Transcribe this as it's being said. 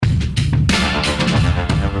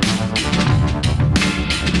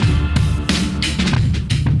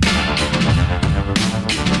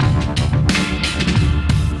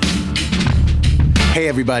Hey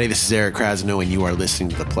everybody, this is Eric Krasno and you are listening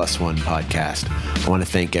to the Plus One podcast. I want to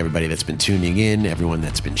thank everybody that's been tuning in, everyone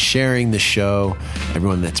that's been sharing the show,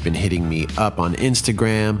 everyone that's been hitting me up on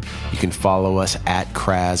Instagram. You can follow us at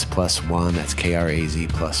Kraz+1, that's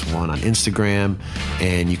KRAZ+1 on Instagram.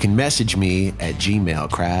 And you can message me at Gmail,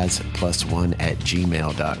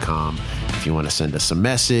 Kraz+1@gmail.com. If you want to send us a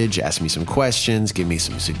message, ask me some questions, give me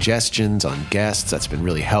some suggestions on guests, that's been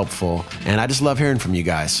really helpful. And I just love hearing from you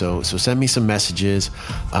guys. So send me some messages.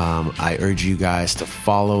 I urge you guys to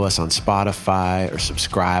follow us on Spotify or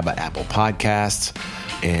subscribe at Apple Podcasts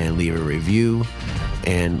and leave a review.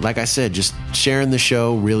 And like I said, just sharing the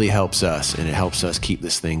show really helps us, and it helps us keep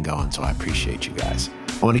this thing going. So I appreciate you guys.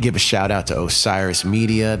 I want to give a shout out to Osiris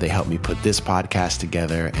Media. They helped me put this podcast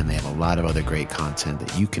together, and they have a lot of other great content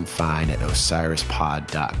that you can find at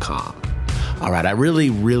osirispod.com. All right, I really,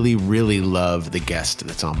 really, really love the guest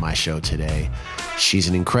that's on my show today. She's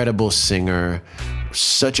an incredible singer,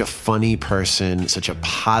 such a funny person, such a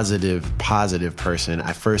positive person.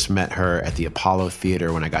 I first met her at the Apollo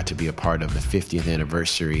Theater when I got to be a part of the 50th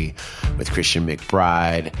anniversary with Christian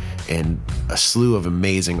McBride and a slew of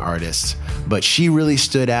amazing artists. But she really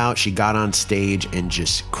stood out. She got on stage and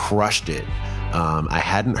just crushed it. I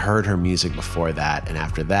hadn't heard her music before that, and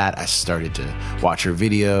after that, I started to watch her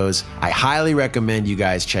videos. I highly recommend you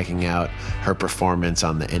guys checking out her performance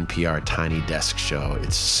on the NPR Tiny Desk show.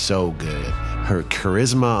 It's so good. Her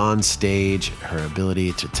charisma on stage, her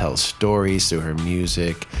ability to tell stories through her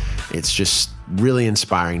music, it's just really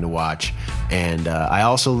inspiring to watch. And I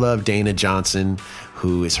also love Dana Johnson,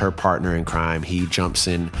 who is her partner in crime. He jumps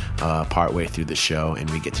in partway through the show, and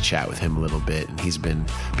we get to chat with him a little bit. And he's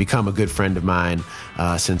become a good friend of mine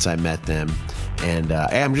since I met them. And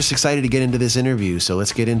I'm just excited to get into this interview. So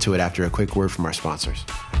let's get into it after a quick word from our sponsors.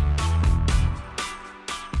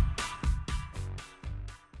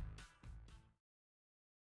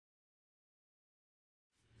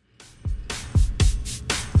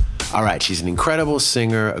 All right, she's an incredible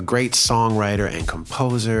singer, a great songwriter and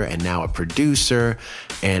composer, and now a producer.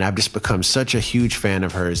 And I've just become such a huge fan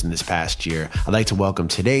of hers in this past year. I'd like to welcome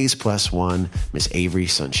today's Plus One, Miss Avery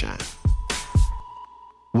Sunshine.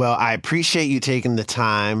 Well, I appreciate you taking the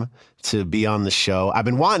time to be on the show. I've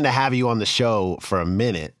been wanting to have you on the show for a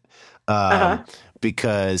minute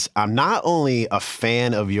because I'm not only a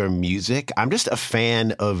fan of your music, I'm just a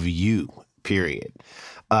fan of you, period.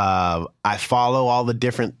 I follow all the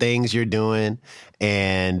different things you're doing.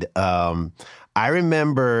 And I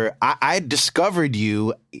remember I discovered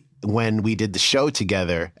you when we did the show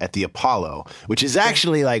together at the Apollo, which is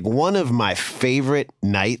actually like one of my favorite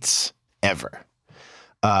nights ever.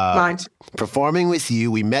 Mine. Performing with you,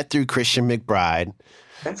 we met through Christian McBride,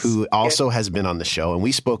 who also has been on the show, and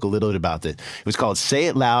we spoke a little bit about this. It was called Say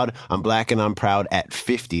It Loud, I'm Black and I'm Proud at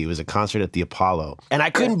 50. It was a concert at the Apollo. And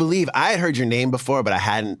I couldn't believe, I had heard your name before, but I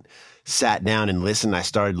hadn't sat down and listened. I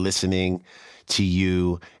started listening to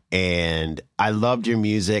you, and I loved your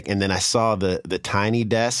music. And then I saw the Tiny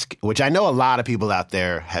Desk, which I know a lot of people out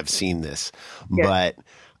there have seen this, but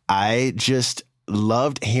I just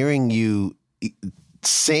loved hearing you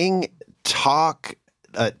sing, talk,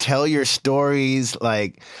 tell your stories.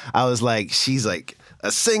 Like, I was like, she's like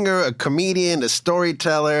a singer, a comedian, a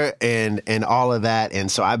storyteller, and all of that.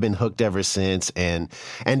 And so I've been hooked ever since. And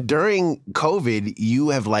during COVID, you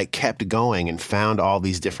have like kept going and found all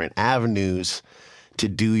these different avenues to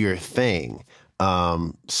do your thing.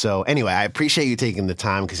 So anyway, I appreciate you taking the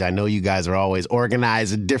time because I know you guys are always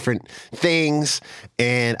organized in different things.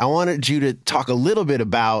 And I wanted you to talk a little bit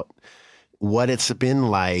about what it's been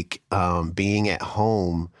like being at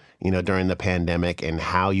home, during the pandemic, and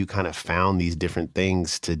how you kind of found these different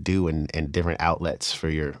things to do and different outlets for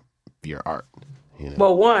your art.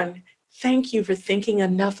 Well, one, thank you for thinking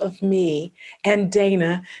enough of me and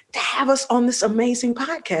Dana to have us on this amazing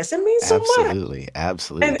podcast. It means so much.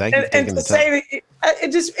 Absolutely. Thank you for taking the time.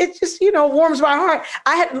 It just warms my heart.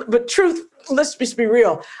 But truth, let's just be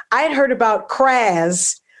real. I had heard about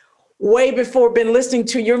Kraz way before, been listening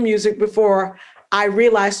to your music before I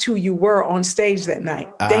realized who you were on stage that night.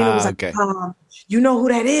 Dana was like, you know who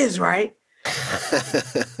that is, right?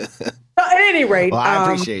 At any rate. Well, I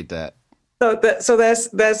appreciate that. So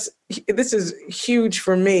this is huge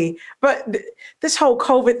for me. But this whole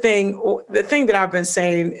COVID thing, the thing that I've been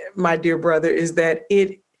saying, my dear brother, is that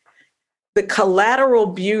the collateral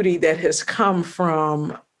beauty that has come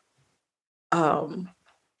from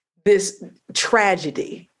this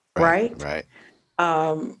tragedy, right?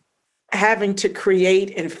 Having to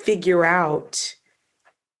create and figure out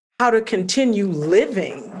how to continue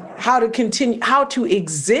living, how to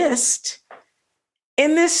exist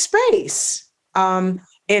in this space. And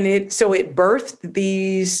And it birthed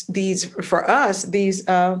these for us,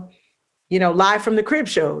 live from the crib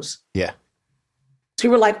shows. Yeah. So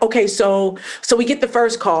we were like, okay, so we get the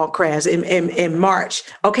first call, Kraz, in March.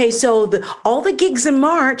 Okay, so all the gigs in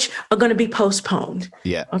March are going to be postponed.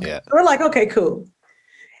 Yeah, okay. yeah. We're like, okay, cool.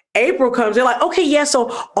 April comes, they're like, okay, yeah, so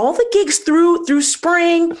all the gigs through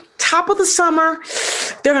spring, top of the summer,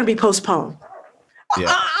 they're going to be postponed.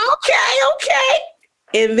 Yeah. Okay.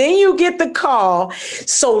 And then you get the call.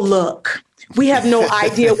 So look, we have no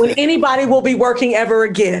idea when anybody will be working ever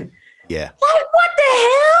again. Yeah. What the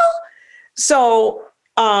hell? So,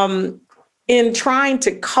 in trying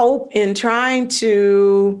to cope, in trying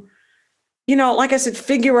to, like I said,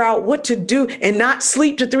 figure out what to do and not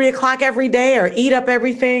sleep to 3 o'clock every day or eat up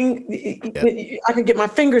everything I could get my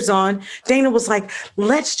fingers on. Dana was like,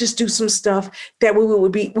 let's just do some stuff that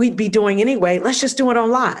we'd be doing anyway. Let's just do it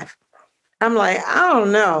on live. I'm like, I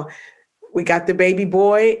don't know. We got the baby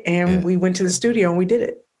boy and we went to the studio and we did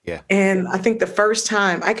it. Yeah. And I think the first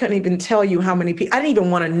time, I couldn't even tell you how many people, I didn't even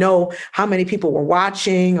want to know how many people were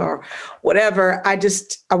watching or whatever. I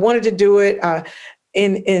wanted to do it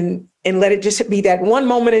and let it just be that one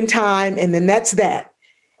moment in time. And then that's that.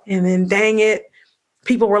 And then dang it,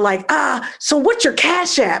 people were like, so what's your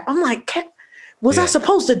Cash App? I'm like, was I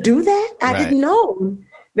supposed to do that? I didn't know.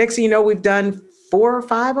 Next thing you know, we've done 4 or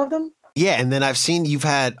 5 of them. Yeah, and then I've seen you've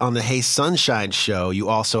had on the Avery Sunshine show, you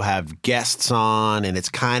also have guests on, and it's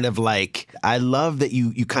kind of like, I love that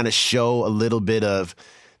you kind of show a little bit of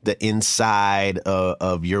the inside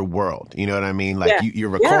of your world. You know what I mean? Like you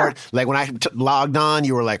record, like when I logged on,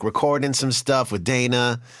 you were like recording some stuff with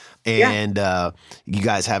Dana, and you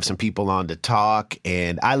guys have some people on to talk,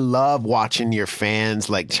 and I love watching your fans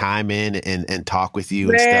like chime in and talk with you.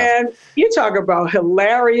 Man, and stuff. You talk about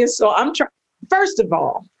hilarious. So I'm trying, first of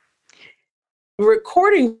all,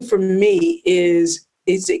 recording for me is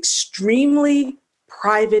extremely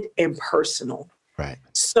private and personal. Right.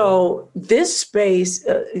 So this space,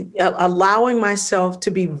 allowing myself to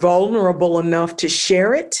be vulnerable enough to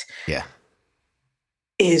share it,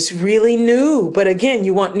 is really new. But again,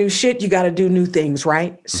 you want new shit, you got to do new things,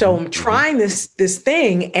 right? So I'm trying this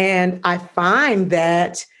thing, and I find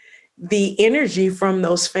that the energy from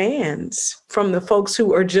those fans, from the folks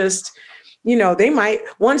who are just, they might,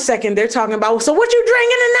 1 second they're talking about, so what you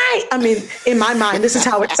drinking tonight? I mean, in my mind, this is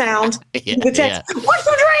how it sounds. What you drinking tonight?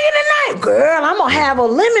 Girl, I'm gonna have a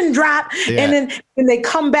lemon drop. And then they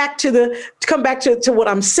come back to what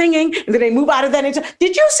I'm singing, and then they move out of that into,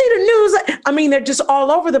 did you see the news? I mean, they're just all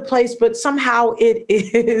over the place, but somehow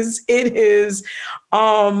it's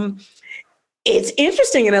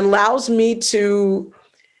interesting, and it allows me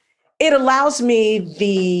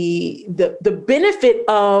the benefit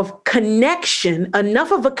of connection,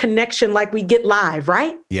 enough of a connection like we get live,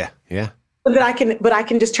 right? Yeah. But I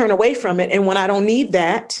can just turn away from it. And when I don't need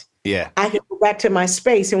that, I can go back to my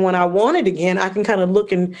space. And when I want it again, I can kind of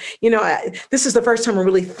look and, this is the first time I'm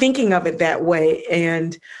really thinking of it that way.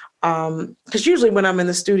 And because usually when I'm in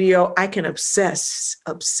the studio, I can obsess.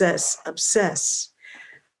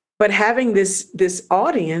 But having this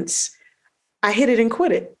audience, I hit it and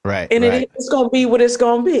quit it. Right. And it's going to be what it's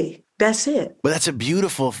going to be. That's it. But that's a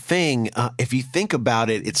beautiful thing. If you think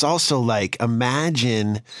about it, it's also like,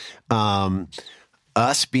 imagine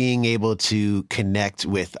us being able to connect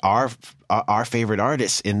with our favorite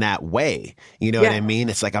artists in that way. You know what I mean?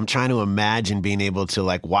 It's like, I'm trying to imagine being able to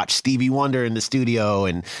like watch Stevie Wonder in the studio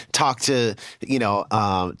and talk to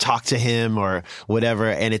him or whatever.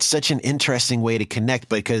 And it's such an interesting way to connect,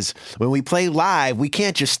 because when we play live, we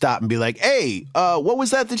can't just stop and be like, hey, what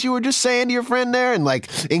was that you were just saying to your friend there? And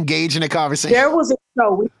like engage in a conversation. There was a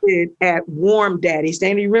show we did at Warm Daddies.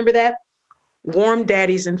 Dana, you remember that? Warm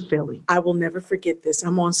Daddies in Philly. I will never forget this.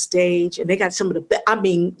 I'm on stage and they got some of I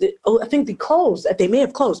think they may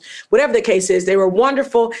have closed. Whatever the case is, they were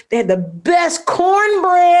wonderful. They had the best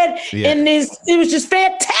cornbread and it was just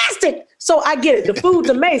fantastic. So I get it. The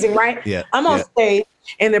food's amazing, right? Yeah. I'm on stage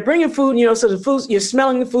and they're bringing food, so the food, you're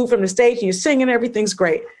smelling the food from the stage and you're singing, everything's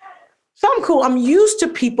great. So I'm cool. I'm used to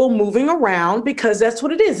people moving around because that's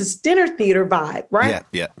what it is. It's dinner theater vibe, right?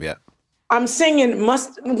 Yeah. I'm singing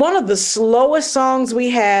one of the slowest songs we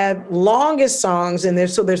had, longest songs in there.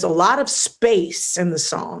 So there's a lot of space in the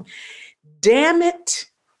song. Damn it.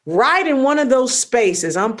 Right in one of those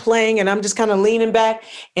spaces, I'm playing and I'm just kind of leaning back.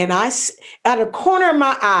 And out of the corner of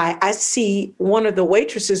my eye, I see one of the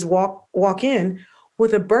waitresses walk in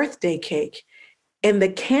with a birthday cake, and the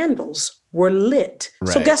candles were lit.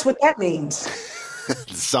 Right. So guess what that means?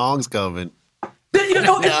 The song's coming. Not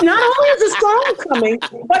only is the song coming,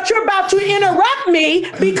 but you're about to interrupt me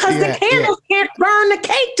because the candles can't burn the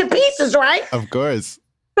cake to pieces, right? Of course.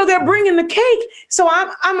 So they're bringing the cake. So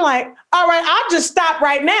I'm like, all right, I'll just stop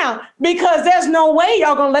right now because there's no way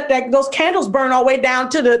y'all gonna let those candles burn all the way down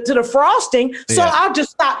to the frosting. So I'll just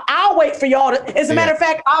stop. I'll wait for y'all to. As a matter of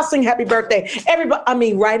fact, I'll sing happy birthday. Everybody, I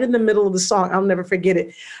mean, right in the middle of the song, I'll never forget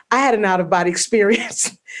it. I had an out-of-body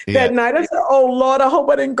experience that night. I said, oh Lord, I hope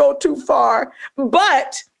I didn't go too far.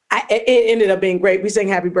 But it ended up being great. We sang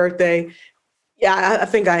happy birthday. Yeah, I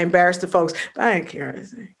think I embarrassed the folks, but I didn't care.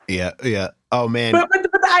 Yeah. Oh, man. But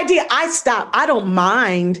the idea, I stop. I don't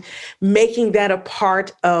mind making that a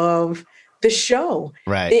part of the show.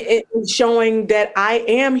 Right. It showing that I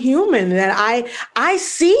am human, that I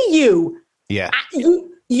see you. Yeah.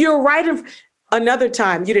 You're right. Another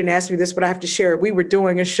time, you didn't ask me this, but I have to share it. We were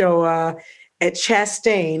doing a show at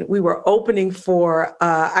Chastain. We were opening for,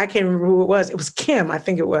 I can't remember who it was. It was Kim, I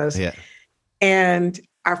think it was. Yeah. And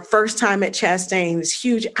our first time at Chastain is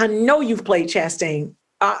huge. I know you've played Chastain.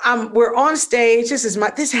 We're on stage.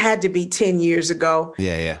 This had to be 10 years ago.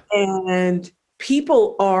 Yeah. And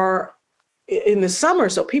people are in the summer.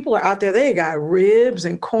 So people are out there. They got ribs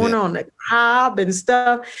and corn on the cob and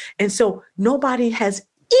stuff. And so nobody has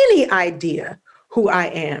any idea who I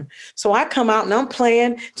am. So I come out and I'm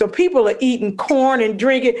playing. So people are eating corn and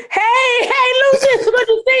drinking. Hey, Lucius, what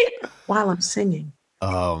you see? While I'm singing.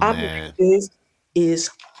 Oh, man. This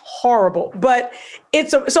is horrible, but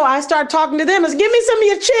so I start talking to them. It's give me some of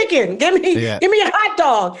your chicken, give me a hot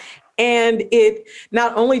dog, and it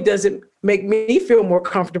not only does it make me feel more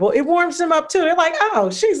comfortable, it warms them up too. They're like, oh,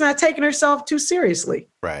 she's not taking herself too seriously.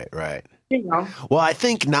 Right. You know. Well, I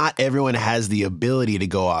think not everyone has the ability to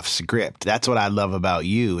go off script. That's what I love about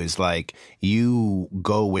you is like you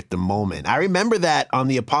go with the moment. I remember that on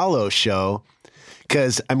the Apollo show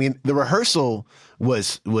because I mean the rehearsal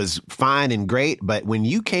was fine and great, but when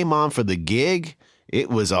you came on for the gig,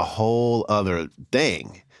 it was a whole other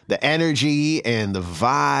thing. The energy and the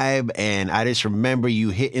vibe, and I just remember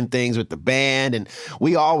you hitting things with the band, and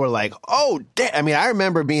we all were like, oh, damn. I mean, I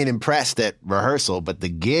remember being impressed at rehearsal, but the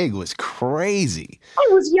gig was crazy.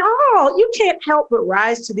 It was y'all. You can't help but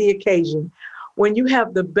rise to the occasion when you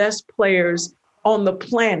have the best players on the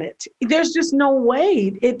planet. There's just no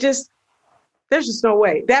way. There's just no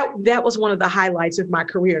way. That was one of the highlights of my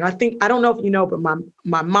career. And I don't know if you know, but my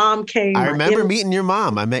mom came. I remember meeting your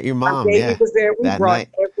mom. I met your mom. My baby was there. We that brought night.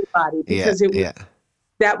 Everybody because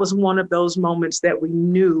that was one of those moments that we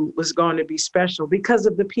knew was going to be special because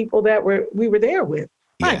of the people that we were there with.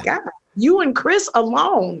 My God, you and Chris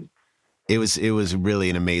alone. It was really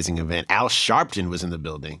an amazing event. Al Sharpton was in the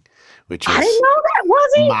building, which was I didn't know that,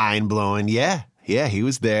 was he? Mind blowing. Yeah, he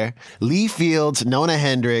was there. Lee Fields, Nona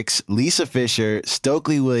Hendrix, Lisa Fisher,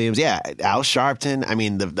 Stokely Williams. Yeah, Al Sharpton. I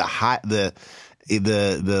mean, the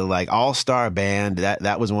like all-star band.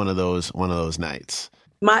 That was one of those nights.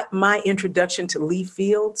 My introduction to Lee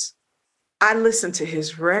Fields, I listened to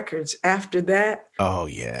his records after that. Oh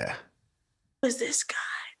yeah. Who is this guy?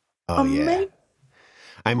 Oh yeah.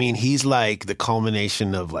 I mean, he's like the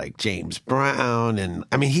culmination of like James Brown. And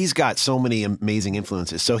I mean, he's got so many amazing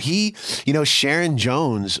influences. So Sharon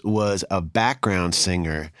Jones was a background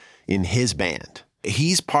singer in his band.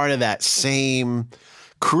 He's part of that same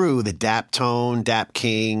crew, the Dap Tone, Dap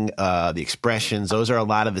King, the Expressions. Those are a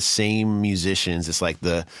lot of the same musicians. It's like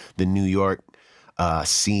the New York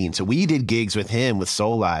scene. So we did gigs with him with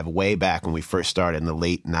Soul Live way back when we first started in the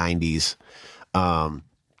late 90s.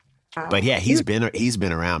 But yeah, he's been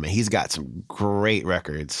around, man. He's got some great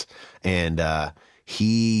records, and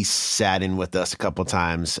he sat in with us a couple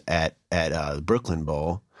times at Brooklyn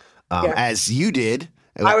Bowl, as you did.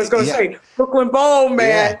 I was going to say Brooklyn Bowl,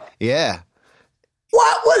 man. Yeah.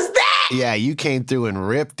 What was that? Yeah, you came through and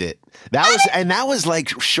ripped it. That was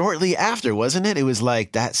like shortly after, wasn't it? It was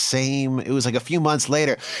like it was like a few months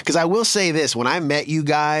later. Because I will say this: when I met you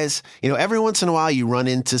guys, every once in a while you run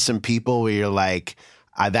into some people where you're like.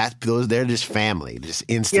 They're just family, just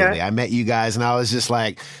instantly. Yeah. I met you guys and I was just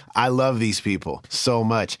like, I love these people so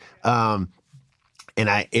much. And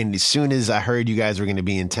as soon as I heard you guys were going to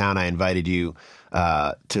be in town, I invited you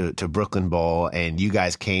to Brooklyn Bowl, and you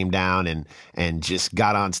guys came down and just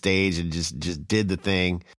got on stage and just did the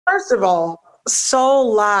thing. First of all,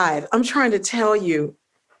 Soul Live, I'm trying to tell you,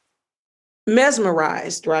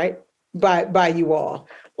 mesmerized, right, by you all.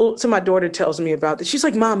 Well, so my daughter tells me about this. She's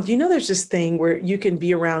like, Mom, do you know there's this thing where you can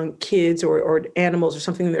be around kids or animals or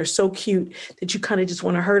something and they're so cute that you kind of just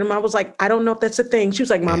want to hurt them? I was like, I don't know if that's a thing. She was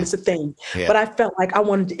like, Mom, it's a thing. Yeah. But I felt like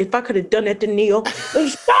if I could have done that to Neil,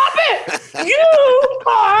 stop it! You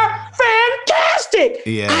are fantastic!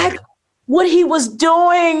 Yeah. What he was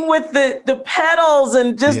doing with the pedals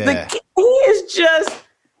and just he is just,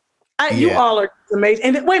 you all are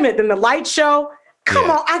amazing. And wait a minute, then the light show,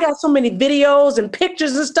 Come on, I got so many videos and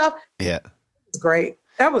pictures and stuff. Yeah. It's great.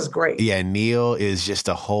 That was great. Yeah, Neil is just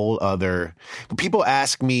a whole other. People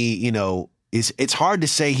ask me, it's hard to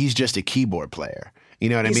say he's just a keyboard player. You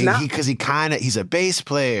know what I mean? Because he's a bass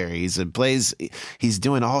player. He's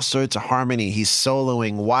doing all sorts of harmony. He's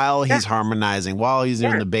soloing while he's harmonizing, while he's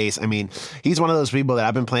doing the bass. I mean, he's one of those people that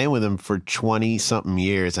I've been playing with him for 20 something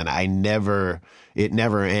years, and it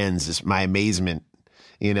never ends. It's my amazement,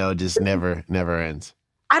 just never ends.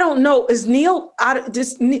 I don't know. Is Neil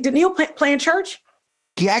did Neil play in church?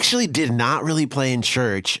 He actually did not really play in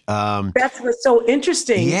church. That's what's so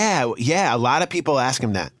interesting. Yeah. A lot of people ask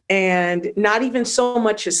him that. And not even so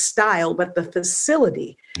much his style, but the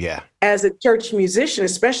facility. Yeah. As a church musician,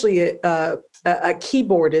 especially a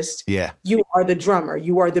keyboardist, you are the drummer,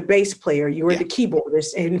 you are the bass player, you are the keyboardist.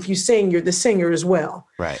 And if you sing, you're the singer as well.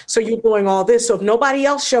 Right. So you're doing all this. So if nobody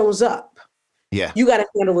else shows up, you got to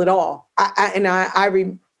handle it all.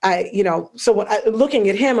 Looking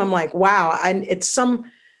at him, I'm like, wow, I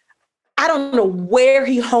don't know where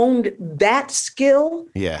he honed that skill.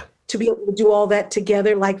 Yeah. To be able to do all that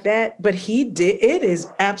together like that, but he did. It is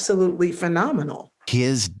absolutely phenomenal.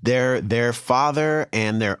 Their father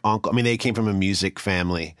and their uncle. I mean, they came from a music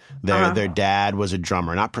family. Their dad was a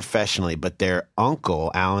drummer, not professionally, but their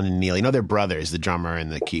uncle, Alan and Neil. They're brothers, the drummer and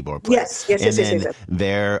the keyboard player. Yes.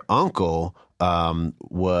 Their uncle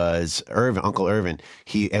was Uncle Irvin.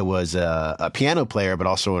 He was a piano player, but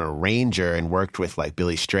also an arranger, and worked with like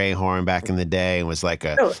Billy Strayhorn back in the day, and was like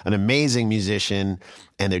an amazing musician.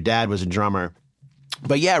 And their dad was a drummer.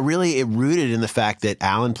 But yeah, really, it rooted in the fact that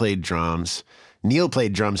Alan played drums. Neil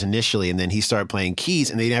played drums initially, and then he started playing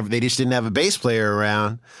keys, and they just didn't have a bass player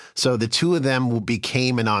around. So the two of them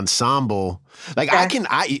became an ensemble. Like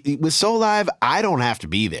with Soul Live, I don't have to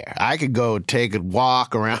be there. I could go take a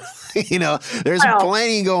walk around. There's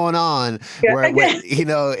plenty going on.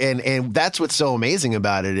 And that's what's so amazing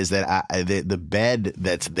about it is that the bed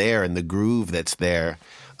that's there and the groove that's there.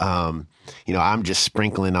 I'm just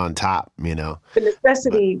sprinkling on top. The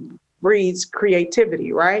necessity breeds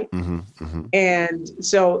creativity, right? Mm-hmm, mm-hmm. And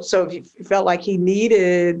so if you felt like he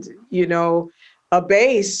needed, a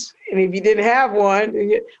bass, and if you didn't have one,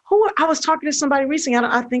 I was talking to somebody recently. I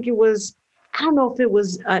don't know if it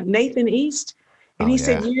was Nathan East, and he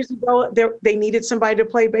said years ago they needed somebody to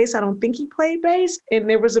play bass. I don't think he played bass, and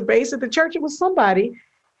there was a bass at the church. It was somebody. And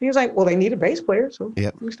he was like, "Well, they need a bass player, so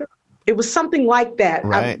let me start." It was something like that.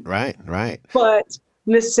 Right. But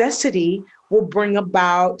necessity will bring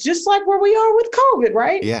about, just like where we are with COVID,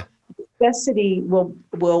 right? Yeah. Necessity will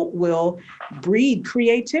breed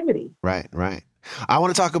creativity. Right. I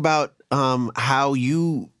want to talk about how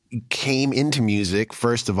you came into music,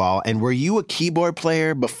 first of all. And were you a keyboard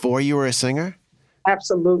player before you were a singer?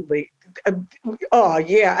 Absolutely. I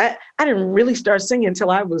didn't really start singing until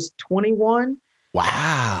I was 21.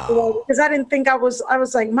 Wow. Because I didn't think I was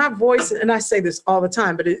like, my voice, and I say this all the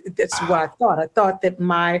time, but that's what I thought. I thought that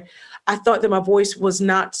my voice was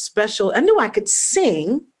not special. I knew I could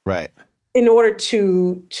sing. Right. In order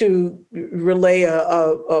to relay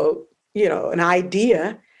an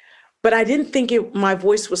idea, but I didn't think my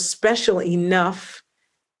voice was special enough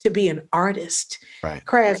to be an artist. Right.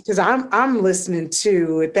 Because I'm listening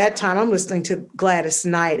to Gladys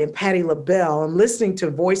Knight and Patti LaBelle. I'm listening to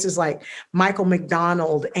voices like Michael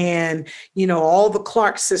McDonald and, all the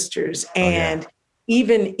Clark sisters and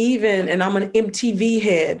even, and I'm an MTV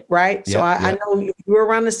head, right? So I know you were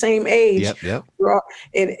around the same age. Yep.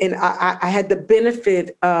 And I had the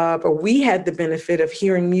benefit of, or we had the benefit of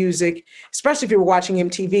hearing music, especially if you were watching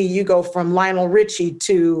MTV. You go from Lionel Richie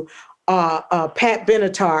to Pat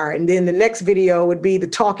Benatar, and then the next video would be the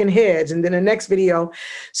Talking Heads, and then the next video.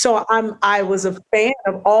 So I was a fan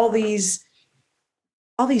of all these,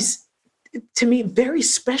 to me, very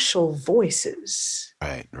special voices.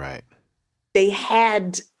 Right. They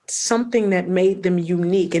had something that made them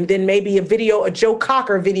unique. And then maybe a Joe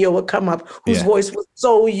Cocker video would come up whose voice was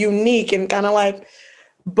so unique and kind of like,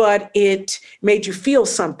 but it made you feel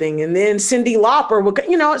something. And then Cyndi Lauper would,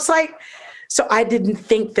 it's like, so I didn't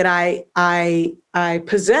think that I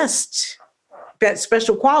possessed that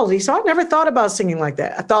special quality. So I never thought about singing like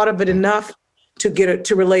that. I thought of it enough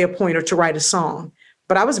to relay a point or to write a song.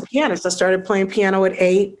 But I was a pianist. I started playing piano at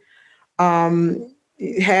 8.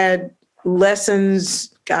 Had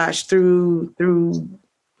lessons, through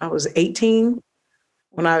I was 18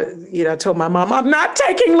 when I told my mom, I'm not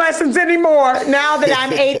taking lessons anymore. Now that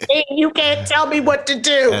I'm 18, you can't tell me what to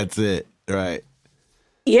do. That's it. Right.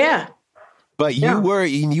 Yeah. But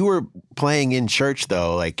you were playing in church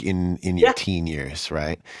though, like in your teen years,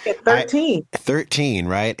 right? At 13. 13,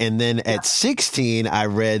 right? And then at 16, I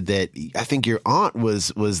read that I think your aunt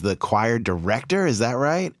was the choir director. Is that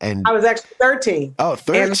right? And I was actually 13. Oh,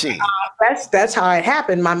 13. And, that's how it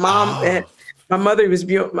happened. My mom, my mother was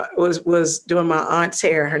doing my aunt's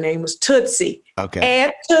hair. Her name was Tootsie. Okay.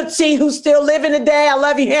 Aunt Tootsie, who's still living today. I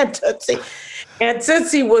love you, Aunt Tootsie. Aunt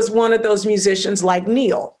Tootsie was one of those musicians like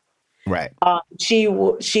Neil. Right. She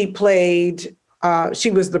played.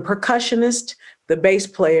 She was the percussionist, the bass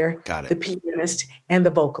player, the pianist, and the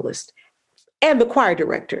vocalist, and the choir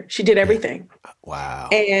director. She did everything. Wow.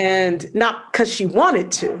 And not because she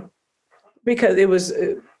wanted to, because it was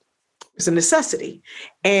a necessity.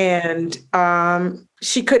 And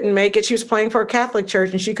she couldn't make it. She was playing for a Catholic church,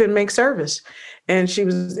 and she couldn't make service. And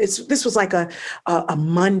this was like a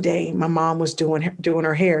Monday. My mom was doing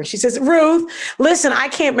her hair. She says, Ruth, listen, I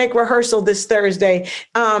can't make rehearsal this Thursday.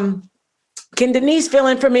 Can Denise fill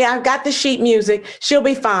in for me? I've got the sheet music. She'll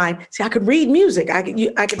be fine. See, I could read music. I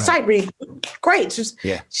could sight read. Great. She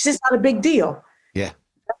says, not a big deal. Yeah.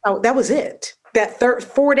 That was it. That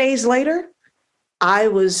 4 days later, I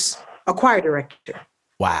was a choir director.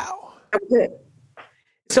 Wow. That was it.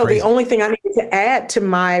 So the only thing I needed to add to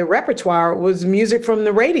my repertoire was music from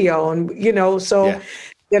the radio. And,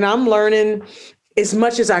 then I'm learning as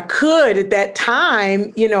much as I could at that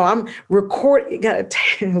time. I'm recording.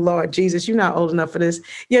 Lord Jesus, you're not old enough for this.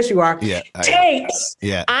 Yes, you are. Yeah, tapes.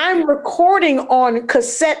 Yeah. I'm recording on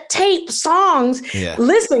cassette tape songs. Yeah.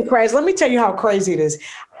 Listen, Craig, let me tell you how crazy it is.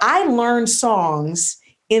 I learned songs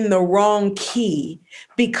in the wrong key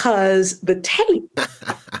because the tape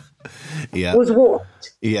was warped.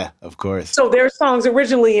 Yeah, of course. So their songs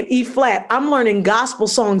originally in E flat. I'm learning gospel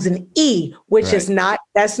songs in E, which is not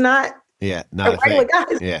a regular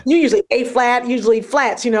gospel. Yeah. You usually A flat, usually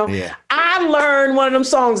flats, Yeah. I learned one of them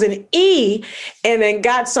songs in E and then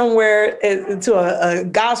got somewhere to a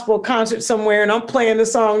gospel concert somewhere, and I'm playing the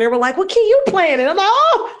song. They were like, what key you playing? And I'm like,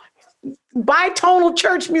 oh, bitonal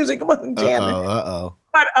church music. I wasn't jamming.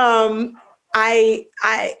 But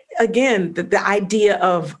I again, the idea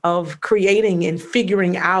of creating and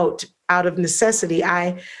figuring out of necessity,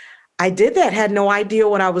 I did that, had no idea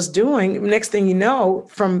what I was doing. Next thing you know,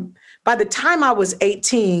 by the time I was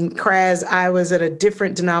 18, Kraz, I was at a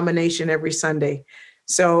different denomination every Sunday.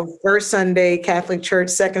 So first Sunday, Catholic Church,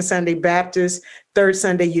 second Sunday, Baptist, third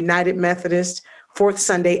Sunday, United Methodist, fourth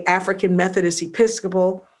Sunday, African Methodist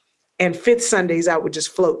Episcopal, and fifth Sundays, I would just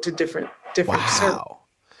float to different services.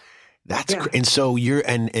 That's and so you're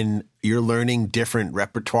learning different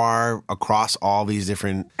repertoire across all these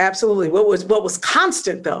different. Absolutely. What was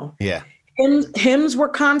constant though? Yeah. Hymns were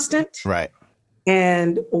constant. Right.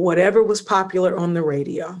 And whatever was popular on the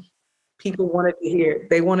radio, people wanted to hear.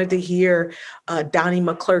 They wanted to hear Donnie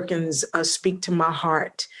McClurkin's "Speak to My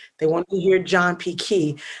Heart." They wanted to hear John P.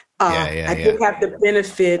 Key. I did have the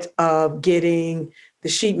benefit of getting the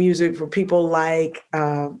sheet music for people like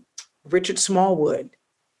Richard Smallwood.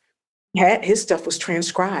 His stuff was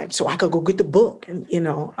transcribed, so I could go get the book. And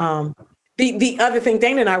the other thing,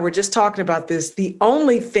 Dana and I were just talking about this. The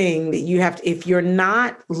only thing that you have to, if you're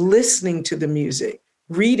not listening to the music,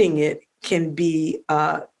 reading it can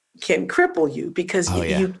cripple you because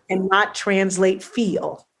you cannot translate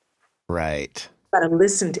feel. Right. You gotta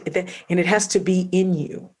listen to it, and it has to be in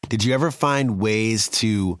you. Did you ever find ways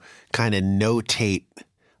to kind of notate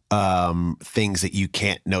things that you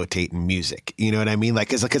can't notate in music? You know what I mean? Like,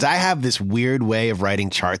 because I have this weird way of writing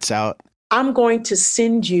charts out. I'm going to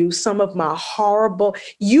send you some of my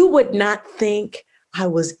you would not think I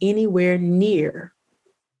was anywhere near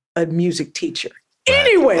a music teacher.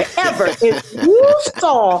 Anywhere, ever. If you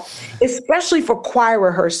saw, especially for choir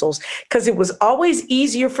rehearsals, because it was always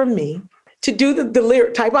easier for me to do the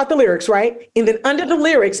lyric, type out the lyrics, right? And then under the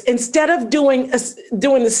lyrics, instead of doing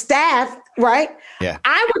the staff, right? Yeah.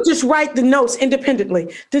 I would just write the notes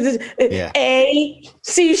independently. A,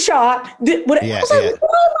 C sharp. I was like, what am I doing?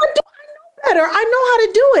 I know better. I know how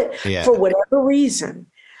to do it. Yeah. For whatever reason,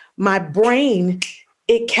 my brain,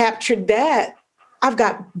 it captured that. I've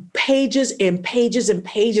got pages and pages and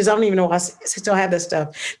pages. I don't even know why I still have that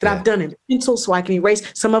stuff that I've done in pencil so I can erase.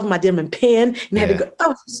 Some of them I did in pen and had to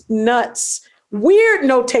go, nuts. Weird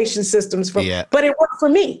notation systems, but it worked for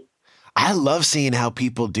me. I love seeing how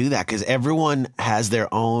people do that because everyone has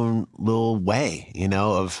their own little way,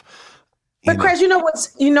 of. But Chris, you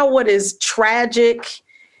know what is tragic?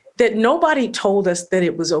 That nobody told us that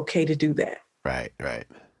it was okay to do that. Right, right.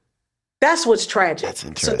 That's what's tragic. That's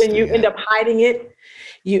interesting. So then you end up hiding it.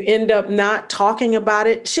 You end up not talking about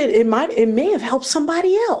it. Shit, it may have helped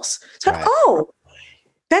somebody else. So,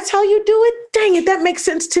 That's how you do it? Dang it, that makes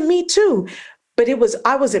sense to me too. But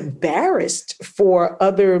I was embarrassed for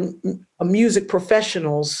other music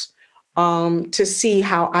professionals to see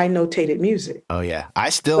how I notated music. Oh yeah.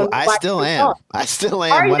 So I like, still am. I still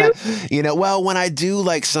am are when you? when I do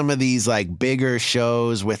like some of these like bigger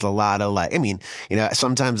shows with a lot of like, I mean,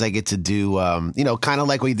 sometimes I get to do, kind of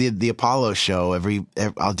like we did the Apollo show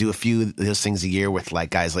I'll do a few of those things a year with like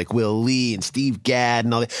guys like Will Lee and Steve Gadd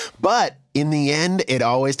and all that. But in the end, it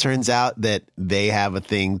always turns out that they have a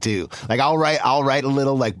thing too. Like I'll write a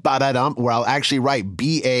little like ba-da-dum where I'll actually write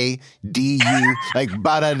B-A-D-U like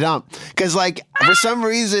ba-da-dum. Cause like for some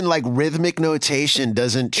reason, like rhythmic notation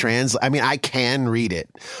doesn't translate. I mean, I can read it,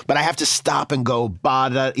 but I have to stop and go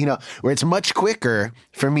ba-da, where it's much quicker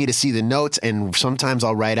for me to see the notes. And sometimes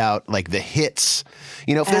I'll write out like the hits.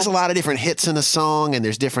 If there's a lot of different hits in a song and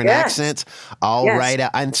there's different accents, I'll write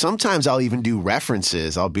out. And sometimes I'll even do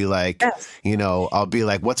references. I'll be like, I'll be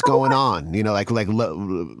like, what's going on? Like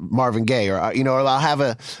Marvin Gaye or I'll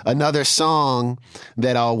have another song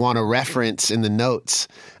that I'll want to reference in the notes.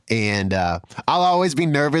 And I'll always be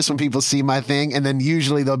nervous when people see my thing. And then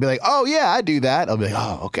usually they'll be like, oh, yeah, I do that. I'll be like,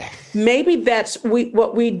 oh, okay. Maybe that's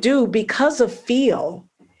what we do because of feel.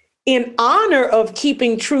 In honor of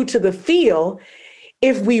keeping true to the feel,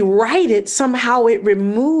 if we write it, somehow it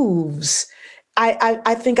removes.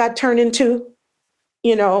 I think I turn into,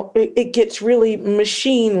 it gets really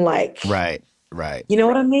machine-like. Right. You know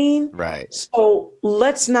what I mean? Right. So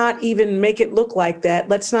let's not even make it look like that.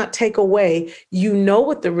 Let's not take away. You know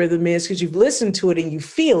what the rhythm is because you've listened to it and you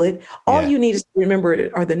feel it. All you need is to remember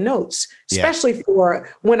are the notes, especially for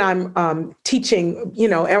when I'm teaching,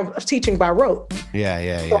 teaching by rote.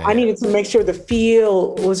 So I needed to make sure the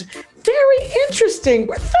feel was very interesting.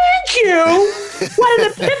 Thank you. What an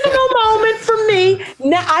epiphany moment for me.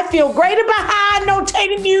 Now I feel great about how I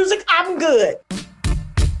notated music. I'm good.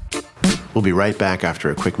 We'll be right back after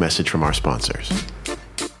a quick message from our sponsors.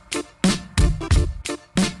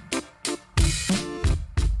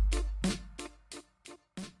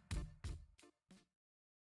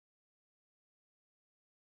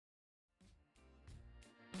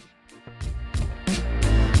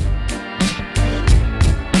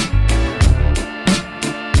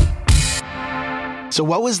 So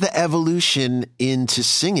what was the evolution into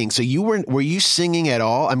singing? So were you singing at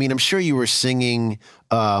all? I mean, I'm sure you were singing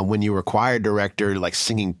when you were choir director, like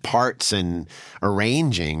singing parts and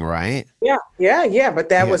arranging, right? Yeah. But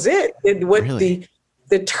that was it. Really?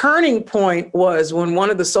 The turning point was when one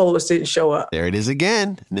of the soloists didn't show up. There it is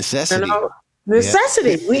again. Necessity.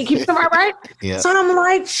 Necessity. Yeah. We keep talking about, right? Yeah. So I'm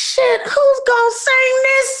like, shit, who's gonna sing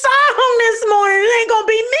this song this morning? It ain't gonna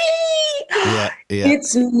be me. Yeah.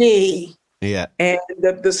 It's me. Yeah. And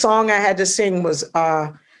the song I had to sing was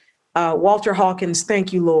Walter Hawkins'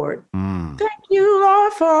 Thank You, Lord. Thank you,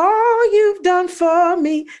 Lord, for all you've done for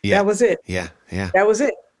me. Yeah. That was it. Yeah. That was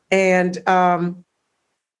it. And I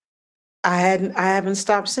haven't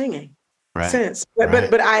stopped singing since.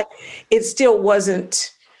 But it still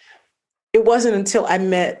wasn't. It wasn't until I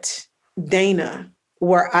met Dana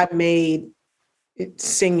where I made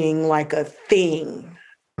singing like a thing.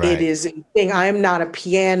 Right. It is a thing. I am not a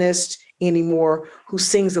pianist anymore who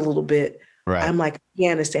sings a little bit. Right. I'm like a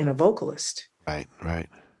pianist and a vocalist. Right.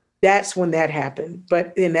 That's when that happened.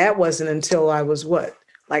 But then that wasn't until I was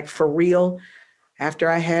like for real after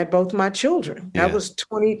I had both my children. That was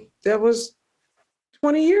 20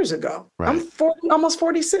 years ago. Right. I'm 40, almost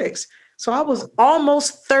 46. So I was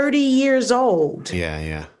almost 30 years old.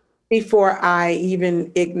 Yeah. Before I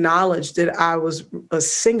even acknowledged that I was a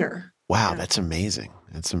singer. Wow, that's amazing.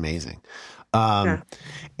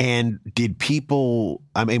 And did people,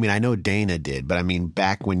 I mean, I know Dana did, but I mean,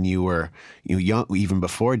 back when you were young, even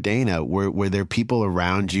before Dana, were there people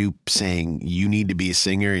around you saying you need to be a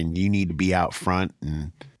singer and you need to be out front?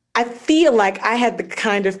 And I feel like I had the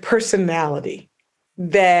kind of personality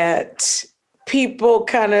that people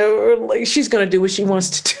kind of were like, she's going to do what she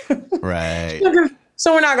wants to do. Right.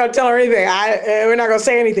 So we're not going to tell her anything. We're not going to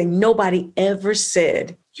say anything. Nobody ever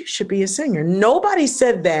said, you should be a singer. Nobody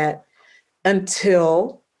said that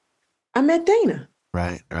until I met Dana.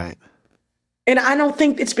 Right. And I don't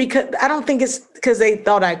think it's because they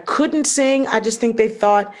thought I couldn't sing. I just think they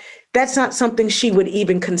thought that's not something she would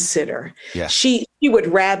even consider. Yeah. She would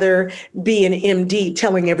rather be an MD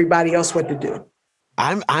telling everybody else what to do.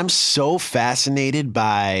 I'm so fascinated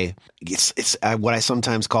by it's what I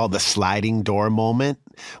sometimes call the sliding door moment,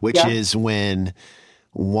 which is when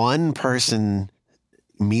one person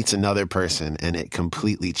meets another person and it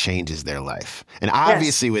completely changes their life. And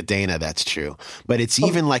obviously with Dana, that's true. But it's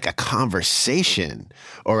even like a conversation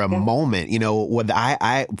or a moment. You know, what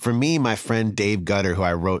for me, my friend Dave Gutter, who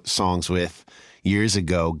I wrote songs with years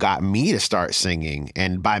ago, got me to start singing.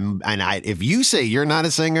 If you say you're not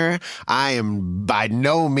a singer, I am by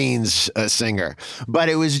no means a singer. But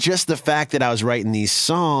it was just the fact that I was writing these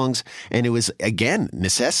songs, and it was, again,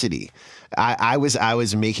 necessity. I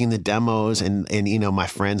was making the demos, and you know, my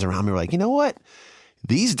friends around me were like, you know what?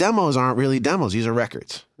 These demos aren't really demos. These are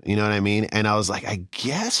records. You know what I mean? And I was like, I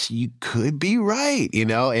guess you could be right, you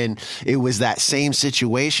know? And it was that same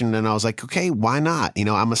situation. And I was like, okay, why not? You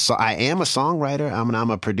know, I am a songwriter. I'm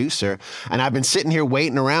a producer. And I've been sitting here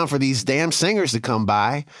waiting around for these damn singers to come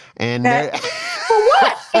by. And for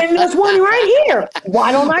what? And there's one right here.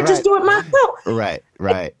 Why don't I just do it myself?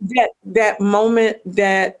 Right. That moment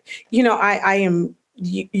that, you know,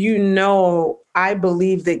 I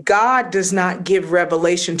believe that God does not give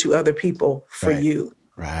revelation to other people for you.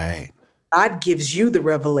 Right. God gives you the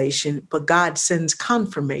revelation, but God sends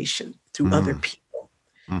confirmation through other people.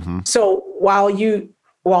 Mm-hmm. So while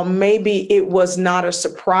maybe it was not a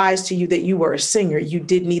surprise to you that you were a singer, you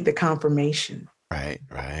did need the confirmation. Right.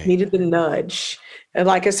 Needed the nudge. And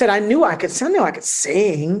like I said, I knew I could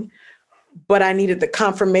sing, but I needed the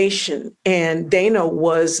confirmation. And Dana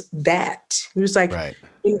was that. He was like,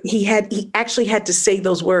 he actually had to say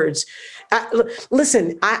those words.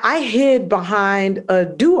 Listen, I hid behind a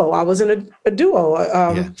duo. I was in a duo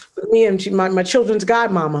with me and my children's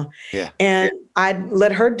godmama. Yeah. And I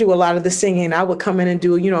let her do a lot of the singing. I would come in and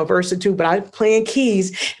do, you know, a verse or two, but I was playing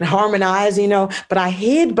keys and harmonize, you know, but I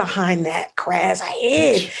hid behind that, Kraz. I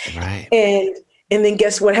hid. Right. And then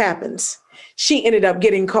guess what happens? She ended up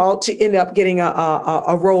getting called. She ended up getting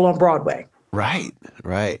a role on Broadway. Right.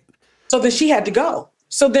 So then she had to go.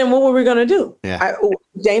 So then what were we going to do? Yeah.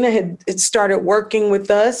 Dana had started working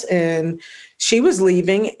with us and she was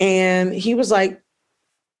leaving and he was like,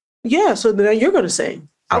 yeah, so then you're going to sing.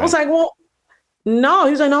 Right. I was like, well, no.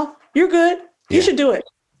 He was like, no, you're good. You should do it.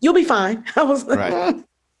 You'll be fine. I was like,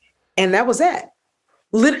 and that was that.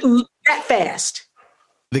 That fast.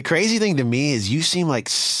 The crazy thing to me is you seem like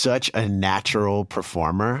such a natural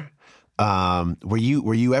performer. Were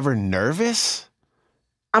you ever nervous?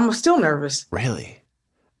 I'm still nervous. Really?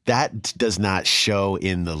 That does not show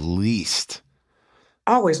in the least.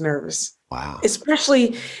 Always nervous. Wow.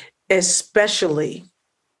 Especially if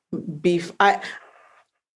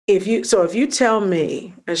you tell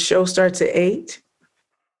me a show starts at 8,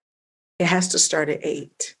 it has to start at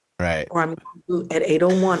 8. Right. Or I'm at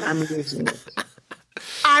 8:01, I'm losing it.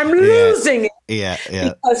 I'm losing it. Yeah.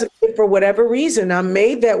 Because for whatever reason, I'm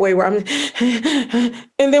made that way where I'm,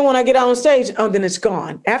 and then when I get on stage, then it's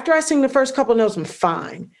gone. After I sing the first couple notes, I'm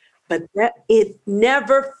fine. But it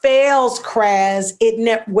never fails, Kraz.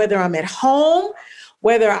 Whether I'm at home,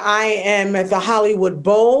 whether I am at the Hollywood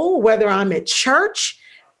Bowl, whether I'm at church,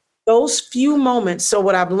 those few moments. So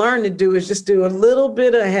what I've learned to do is just do a little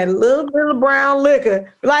bit of brown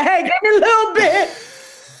liquor. Like, hey, give me a little bit.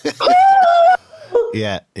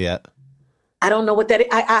 Yeah. I don't know what that is.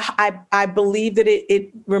 I believe that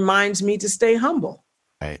it reminds me to stay humble.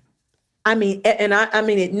 Right. I mean,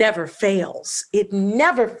 it never fails. It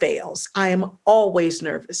never fails. I am always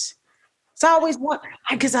nervous. So I always what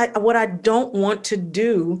I don't want to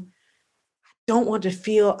do, I don't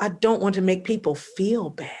want to make people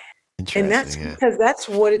feel bad. And that's because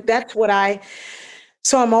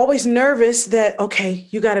so I'm always nervous that, okay,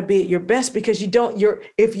 you got to be at your best because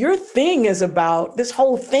if your thing is about, this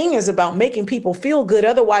whole thing is about making people feel good,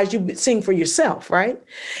 otherwise you sing for yourself, right?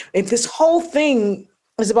 If this whole thing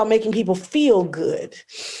is about making people feel good,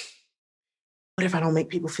 what if I don't make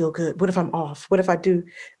people feel good? What if I'm off? What if I do?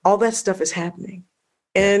 All that stuff is happening.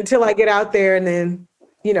 And until I get out there and then,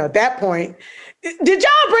 you know, at that point, did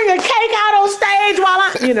y'all bring a cake out on stage while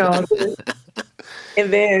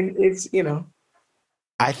and then it's, you know.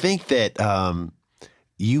 I think that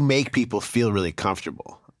you make people feel really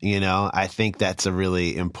comfortable. You know, I think that's a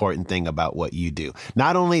really important thing about what you do.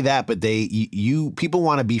 Not only that, but people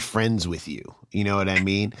want to be friends with you. You know what I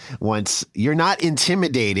mean? Once you're not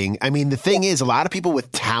intimidating. I mean, the thing is, a lot of people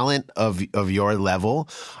with talent of your level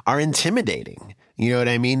are intimidating. You know what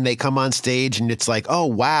I mean? They come on stage and it's like, oh,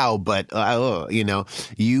 wow. But, you know,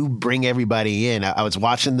 you bring everybody in. I was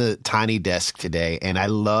watching the Tiny Desk today and I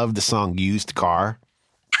love the song Used Car.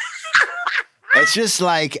 It's just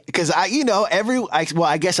like, because I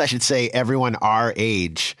guess I should say everyone our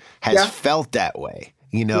age has felt that way,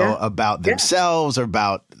 you know, about themselves or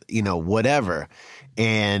about, you know, whatever.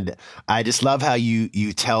 And I just love how you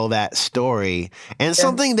tell that story, and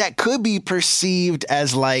something that could be perceived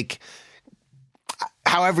as like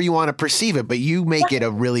however you want to perceive it, but you make it a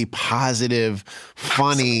really positive,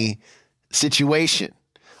 funny situation.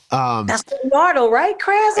 That's the model, right,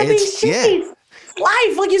 Kraz? I mean, shit.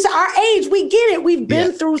 Life, like you said, our age, we get it. We've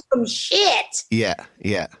been through some shit. Yeah.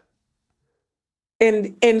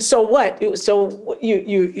 And so what? So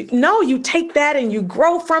you take that and you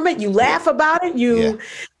grow from it. You laugh about it.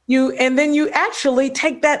 And then you actually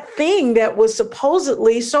take that thing that was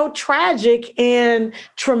supposedly so tragic and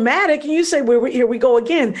traumatic, and you say, well, here we go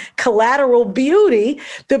again, collateral beauty.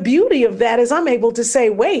 The beauty of that is I'm able to say,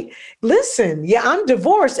 wait, listen, I'm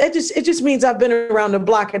divorced. It just means I've been around the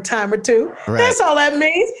block a time or two. Right. That's all that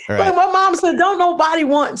means. Right. Like my mom said, don't nobody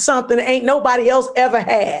want something that ain't nobody else ever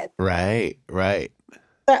had. Right.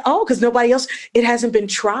 Because nobody else, it hasn't been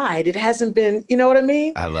tried. It hasn't been, you know what I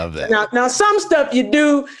mean? I love that. Now some stuff you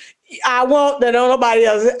do, I want that nobody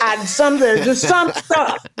else, just some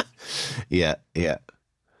stuff. Yeah.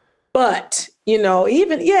 But,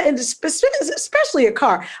 and especially a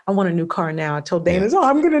car. I want a new car now. I told Dana,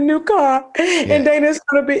 I'm getting a new car. Yeah. And Dana's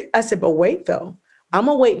going to be, I said, but wait though. I'm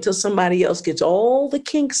going to wait until somebody else gets all the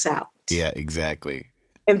kinks out. Yeah, exactly.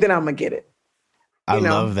 And then I'm going to get it. I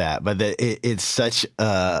love that, but it's such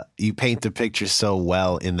you paint the picture so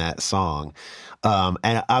well in that song,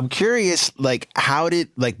 and I'm curious, like, how did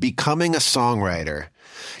becoming a songwriter,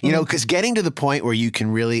 because getting to the point where you can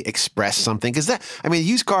really express something, because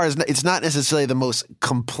Used Car it's not necessarily the most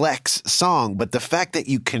complex song, but the fact that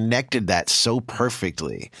you connected that so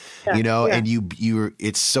perfectly, and you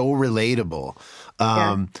it's so relatable.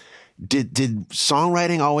 Did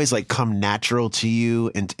songwriting always come natural to you,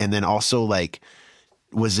 and then also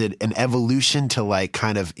was it an evolution to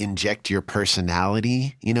kind of inject your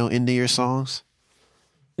personality, into your songs?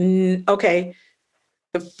 Okay.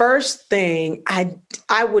 The first thing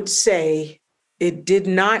I would say it did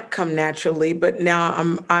not come naturally, but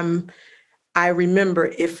now I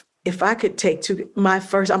remember if I could take I'm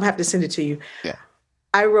gonna have to send it to you. Yeah.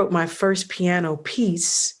 I wrote my first piano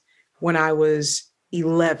piece when I was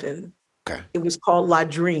 11. Okay. It was called La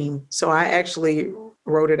Dream. So I actually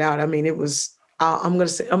wrote it out. I mean, it was, I'm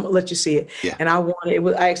gonna let you see it. Yeah. And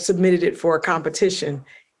I submitted it for a competition,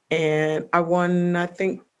 and I won, I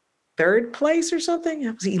think, 3rd place or something.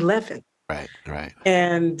 I was 11. Right.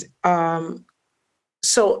 And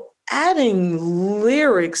so adding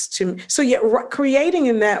lyrics creating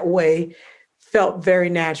in that way felt very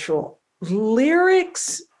natural.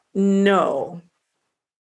 Lyrics, no.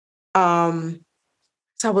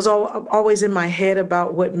 So I was always in my head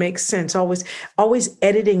about what makes sense, always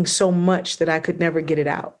editing so much that I could never get it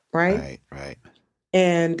out, right? Right.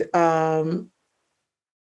 And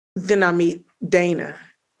then I meet Dana,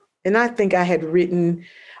 and I think I had written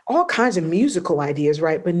all kinds of musical ideas,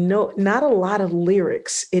 right? But no, not a lot of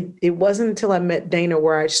lyrics. It wasn't until I met Dana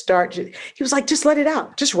where I started. He was like, just let it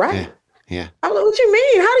out, just write. Yeah. I was like, what you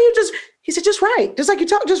mean? How do you he said, just write, just like you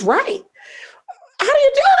talk, just write. How do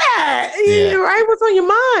you do that? Yeah. You write what's on your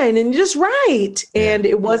mind and just write. Yeah. And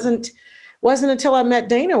it wasn't until I met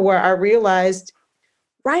Dana where I realized,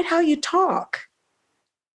 write how you talk.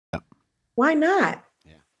 Yep. Why not?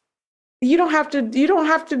 Yeah. You don't have to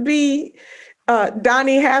be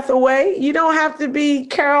Donny Hathaway. You don't have to be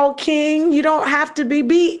Carole King. You don't have to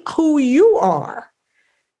be who you are.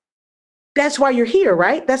 That's why you're here,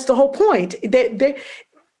 right? That's the whole point.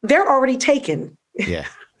 They're already taken. Yeah.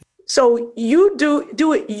 So you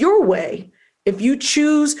do it your way. If you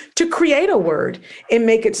choose to create a word and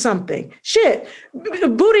make it something. Shit,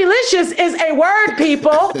 bootylicious is a word,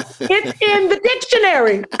 people. It's in the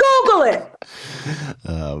dictionary. Google it.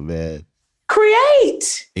 Oh, man.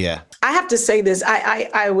 Create. Yeah. I have to say this.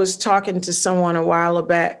 I was talking to someone a while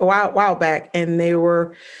back, and they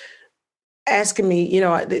were asking me,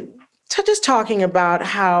 just talking about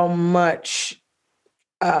how many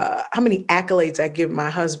accolades I give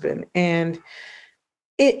my husband. And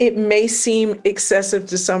it may seem excessive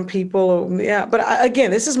to some people. But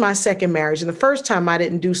again, this is my second marriage. And the first time I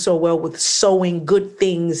didn't do so well with sowing good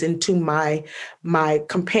things into my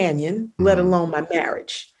companion, let alone my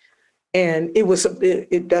marriage. And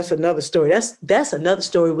that's another story. That's another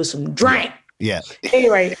story with some drink. Yeah.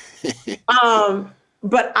 Anyway,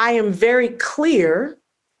 but I am very clear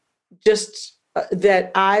just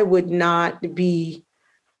that I would not be,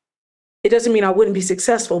 it doesn't mean I wouldn't be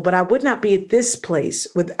successful, but I would not be at this place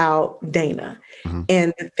without Dana. Mm-hmm.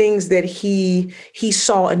 And the things that he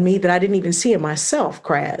saw in me that I didn't even see in myself,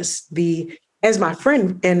 Kraz, as my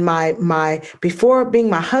friend and my before being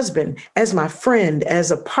my husband, as my friend,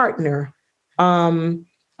 as a partner,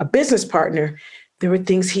 a business partner, there were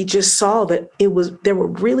things he just saw that they were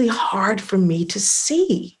really hard for me to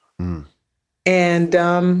see. Mm. And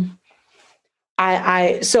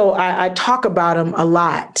I talk about him a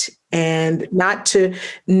lot, and not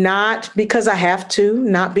because I have to,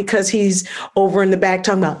 not because he's over in the back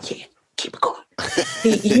talking about, yeah, keep it going.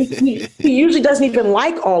 He usually doesn't even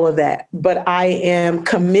like all of that, but I am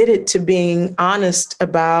committed to being honest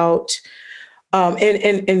about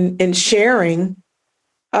and sharing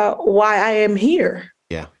why I am here.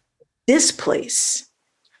 Yeah. This place.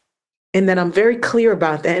 And then I'm very clear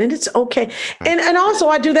about that. And it's okay. And also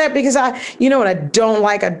I do that because what I don't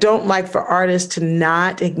like? I don't like for artists to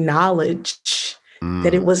not acknowledge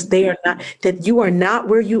that you are not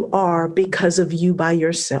where you are because of you by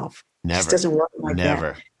yourself. Never. It just doesn't work like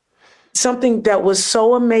Never. that. Something that was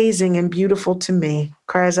so amazing and beautiful to me,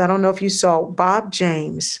 Kraz, I don't know if you saw Bob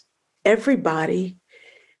James, everybody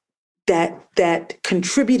that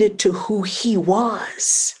contributed to who he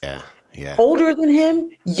was. Yeah. Yeah. Older than him,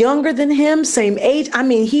 younger than him, same age. I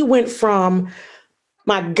mean, he went from,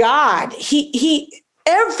 my God,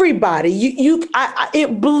 everybody,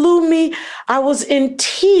 it blew me. I was in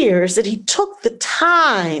tears that he took the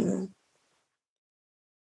time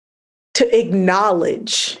to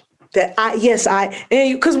acknowledge that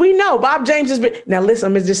because we know Bob James has been, now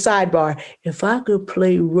listen, I'm just sidebar. If I could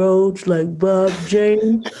play Rhodes like Bob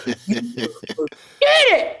James, you forget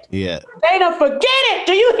it. Yeah. Dana, forget it.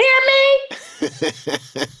 Do you hear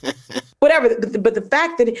me? Whatever. But the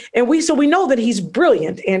fact that, we know that he's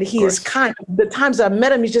brilliant and he is kind. The times I've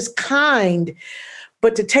met him, he's just kind.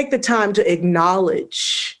 But to take the time to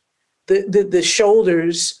acknowledge the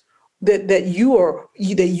shoulders that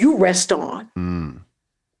you rest on. Mm.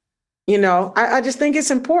 I just think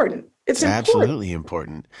it's important. It's absolutely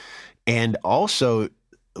important. And also,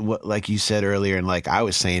 what, like you said earlier, and like I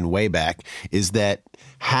was saying way back, is that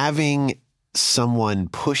having someone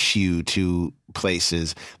push you to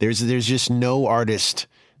places, there's just no artist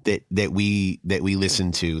that we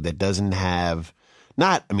listen to that doesn't have,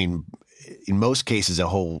 in most cases, a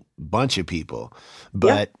whole bunch of people.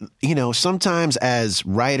 But, sometimes as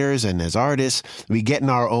writers and as artists, we get in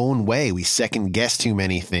our own way. We second guess too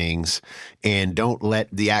many things and don't let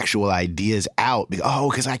the actual ideas out.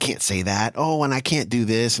 Because I can't say that. Oh, and I can't do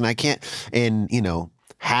this and I can't. And,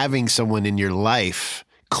 having someone in your life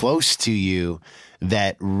close to you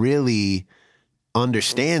that really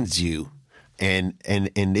understands you and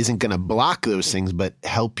isn't going to block those things, but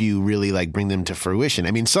help you really like bring them to fruition.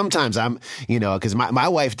 I mean, sometimes I'm, because my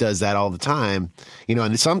wife does that all the time,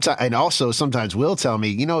 and sometimes will tell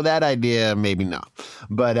me, that idea, maybe no,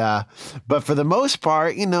 but for the most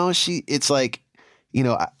part, it's like,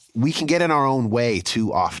 we can get in our own way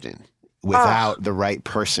too often without the right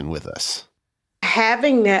person with us.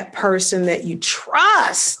 Having that person that you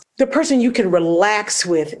trust, the person you can relax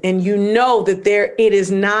with, and that it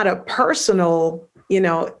is not a personal,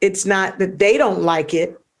 it's not that they don't like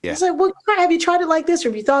it. Yeah. It's like, well, have you tried it like this? Or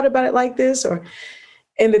have you thought about it like this?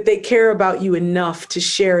 And that they care about you enough to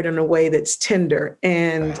share it in a way that's tender.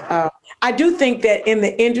 And I do think that in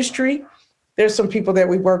the industry, there's some people that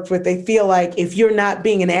we worked with, they feel like if you're not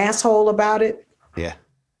being an asshole about it, yeah,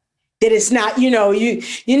 that it's not,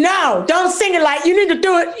 don't sing it like you need to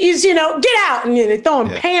do it. Get out, and they're throwing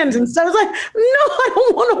pans and stuff. It's like, no, I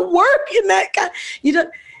don't want to work in that kind.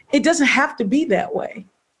 It doesn't have to be that way.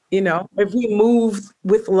 If we move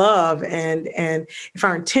with love and if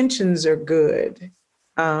our intentions are good,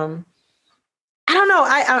 I don't know.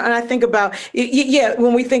 I think about,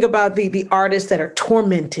 when we think about the artists that are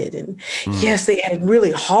tormented and yes, they had it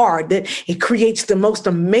really hard, that it creates the most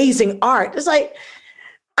amazing art. It's like,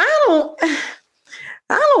 I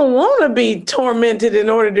don't want to be tormented in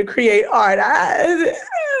order to create art. I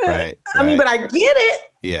mean, but I get it.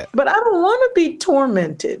 Yeah. But I don't want to be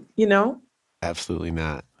tormented, Absolutely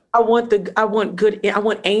not. I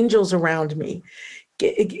want angels around me,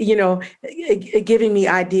 giving me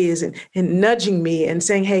ideas and nudging me and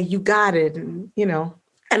saying, hey, you got it. And,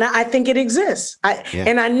 and I think it exists.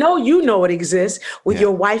 And I know it exists with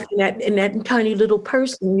your wife and that tiny little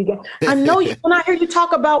person you get. I know when I hear you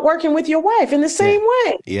talk about working with your wife in the same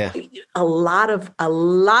way. Yeah. A lot of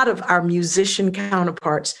our musician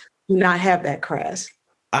counterparts do not have that, Kraz.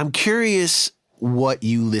 I'm curious what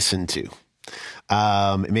you listen to.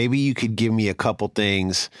 Maybe you could give me a couple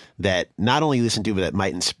things that not only you listen to, but that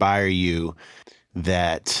might inspire you.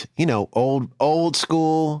 That old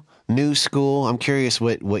school, new school. I'm curious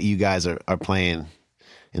what you guys are playing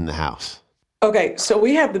in the house. Okay, so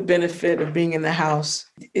we have the benefit of being in the house,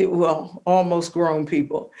 almost grown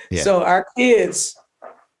people. Yeah. So our kids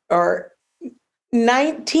are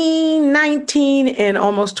 19, and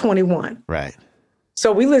almost 21. Right.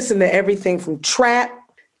 So we listen to everything from trap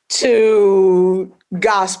to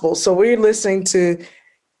gospel. So we're listening to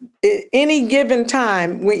any given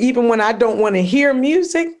time, even when I don't want to hear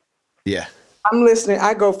music. Yeah. I'm listening.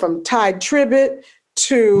 I go from Ty Tribbett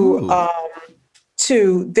to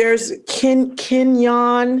there's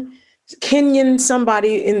Kenyon,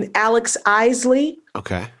 somebody in Alex Isley.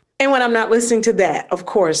 Okay. And when I'm not listening to that, of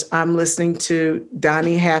course, I'm listening to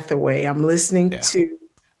Donny Hathaway. I'm listening to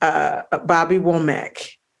Bobby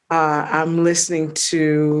Womack. I'm listening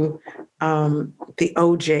to the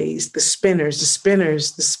OJs, the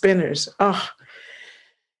Spinners. Oh,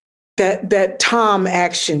 that tom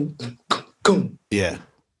action. Yeah.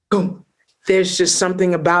 There's just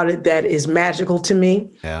something about it that is magical to me.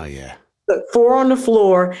 Hell yeah. The 4 on the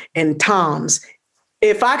floor and toms.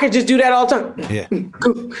 If I could just do that all the time. Yeah.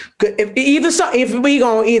 If we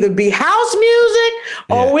gonna either be house music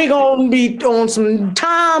or we gonna be on some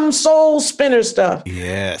tom soul spinner stuff.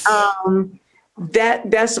 Yes.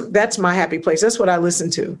 That's my happy place. That's what I listen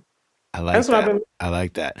to. I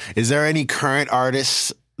like that. Is there any current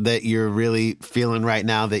artists that you're really feeling right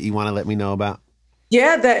now that you want to let me know about?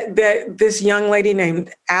 Yeah, that this young lady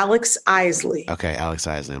named Alex Isley. Okay, Alex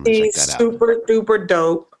Isley. I'm gonna check that out. Super duper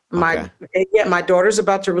dope. My daughter's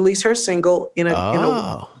about to release her single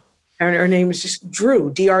her name is just Drew,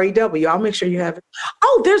 Drew. I'll make sure you have it.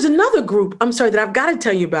 Oh, there's another group. I'm sorry that I've got to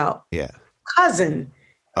tell you about. Yeah. Cousin.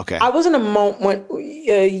 Okay. I was in a moment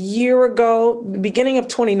a year ago, beginning of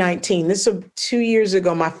 2019. This is 2 years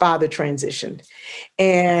ago. My father transitioned,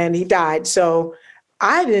 and he died. So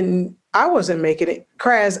I wasn't making it.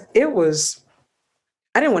 Kraz,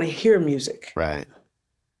 I didn't want to hear music. Right.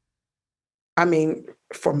 I mean,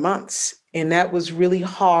 for months. And that was really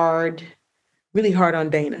hard on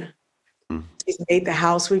Dana. He made the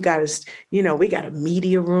house. We got a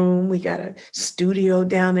media room. We got a studio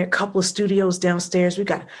down there, a couple of studios downstairs. We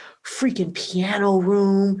got a freaking piano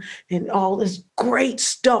room and all this great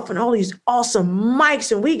stuff and all these awesome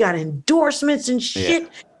mics. And we got endorsements and shit,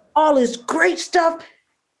 all this great stuff.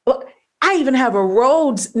 I even have a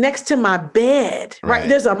Rhodes next to my bed, right?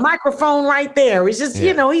 There's a microphone right there. It's just,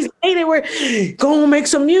 he's made it where go make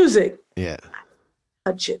some music. Yeah.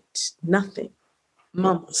 Touch it. Nothing.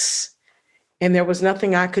 Months. And there was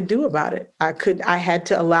nothing I could do about it. I had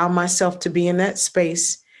to allow myself to be in that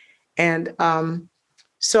space. And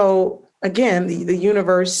so again, the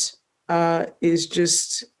universe is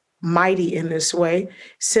just mighty in this way.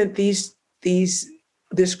 Sent this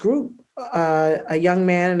group, a young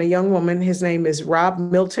man and a young woman. His name is Rob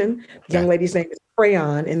Milton. The young lady's name is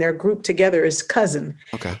Crayon, and their group together is Cousin.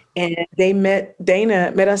 Okay. And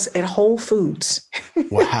Dana met us at Whole Foods.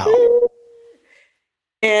 Wow.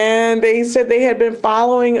 And they said they had been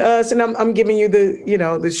following us, and I'm giving you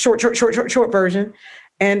the short version.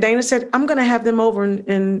 And Dana said, I'm going to have them over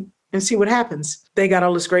and see what happens. They got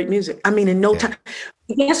all this great music. I mean, in no time.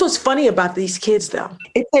 That's what's funny about these kids, though.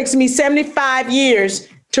 It takes me 75 years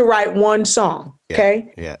to write one song.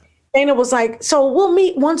 Okay. Yeah. Dana was like, so we'll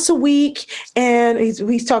meet once a week. And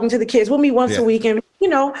he's talking to the kids. We'll meet once a week. And,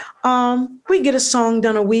 we get a song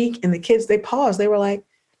done a week. And the kids, they paused. They were like,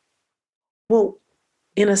 well,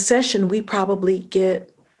 in a session, we probably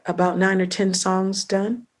get about 9 or 10 songs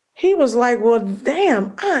done. He was like, well,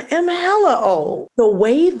 damn, I am hella old. The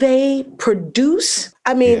way they produce,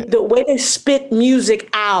 the way they spit music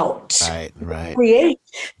out, right. Create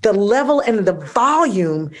the level and the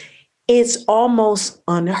volume, it's almost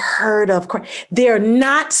unheard of. They're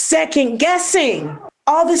not second guessing.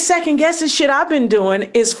 All the second guessing shit I've been doing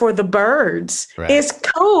is for the birds. Right. It's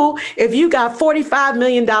cool if you got $45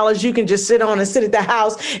 million, you can just sit at the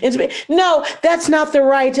house and no, that's not the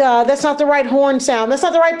right. That's not the right horn sound. That's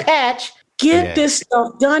not the right patch. Get this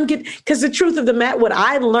stuff done. Because the truth of the matter, what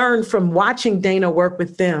I learned from watching Dana work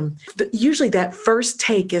with them, usually that first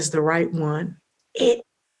take is the right one. It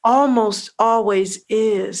almost always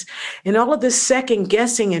is. And all of this second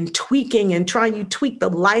guessing and tweaking and trying to tweak the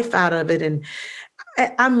life out of it. And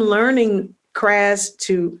I'm learning,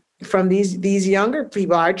 Kraz, from these younger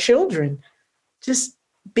people, our children, just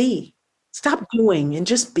be. Stop doing and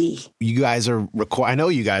just be. You guys are I know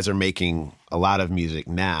you guys are making a lot of music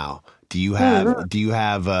now. Do you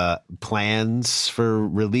have plans for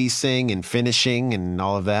releasing and finishing and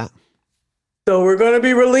all of that? So we're going to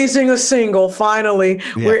be releasing a single finally.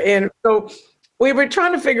 Yeah. So we were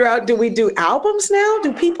trying to figure out, do we do albums now?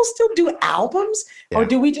 Do people still do albums? Yeah. Or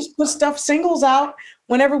do we just put singles out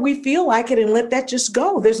whenever we feel like it and let that just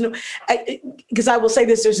go? Because I will say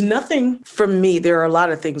this, there's nothing for me. There are a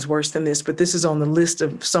lot of things worse than this, but this is on the list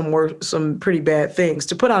of some pretty bad things.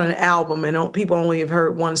 To put on an album and people only have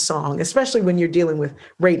heard one song, especially when you're dealing with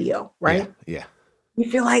radio, right? Yeah. You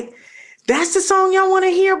feel like that's the song y'all want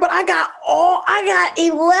to hear, but I got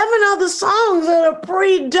 11 other songs that are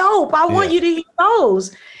pretty dope. I want you to hear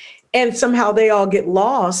those. And somehow they all get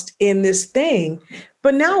lost in this thing.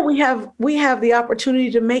 But now we have the opportunity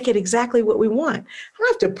to make it exactly what we want. I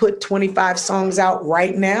don't have to put 25 songs out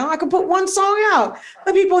right now. I can put one song out.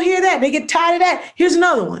 Let people hear that. They get tired of that. Here's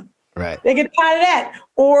another one. Right. They get tired of that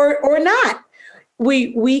or not.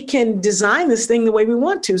 We can design this thing the way we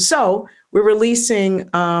want to. So we're releasing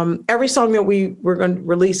every song that we're going to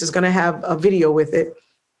release is going to have a video with it.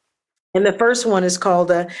 And the first one is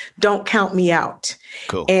called Don't Count Me Out.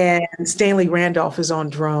 Cool. And Stanley Randolph is on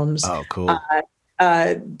drums. Oh, cool.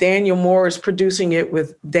 Daniel Moore is producing it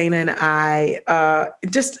with Dana and I. I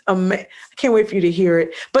can't wait for you to hear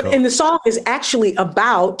it. But Cool. And the song is actually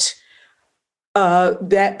about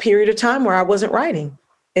that period of time where I wasn't writing.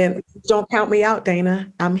 And don't count me out,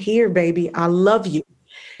 Dana. I'm here, baby. I love you.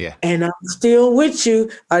 Yeah. And I'm still with you.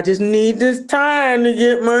 I just need this time to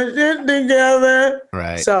get my shit together.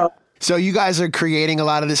 Right. So you guys are creating a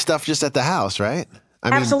lot of this stuff just at the house, right?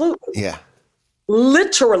 absolutely. Yeah.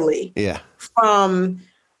 Literally. Yeah. From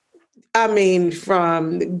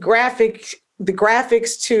the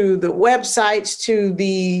graphics to the websites to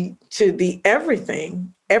the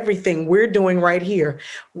everything we're doing right here.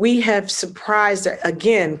 We have surprised,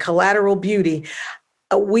 again, Collateral Beauty.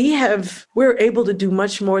 We're able to do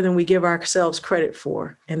much more than we give ourselves credit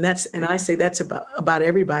for. And I say that's about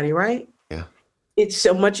everybody, right? Yeah. It's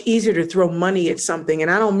so much easier to throw money at something.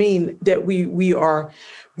 And I don't mean that we are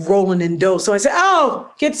rolling in dough. So I say,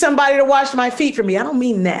 get somebody to wash my feet for me. I don't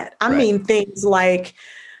mean that. I mean things like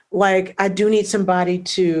I do need somebody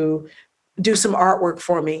to do some artwork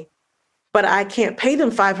for me, but I can't pay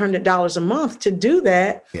them $500 a month to do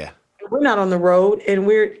that. Yeah. We're not on the road and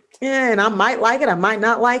and I might like it. I might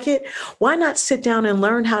not like it. Why not sit down and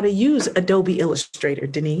learn how to use Adobe Illustrator,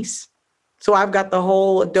 Denise? So I've got the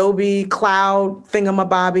whole Adobe cloud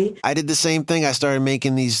thingamabobby. I did the same thing. I started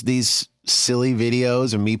making these silly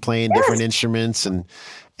videos of me playing different instruments and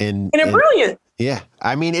they're brilliant. Yeah.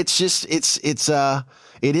 I mean, it's just, it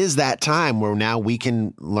is that time where now we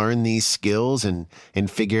can learn these skills and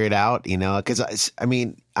figure it out, because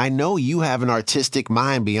I know you have an artistic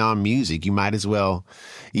mind beyond music. You might as well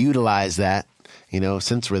utilize that,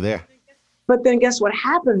 since we're there. But then guess what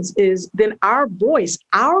happens is then our voice,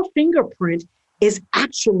 our fingerprint is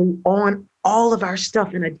actually on all of our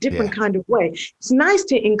stuff in a different kind of way. It's nice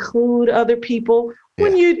to include other people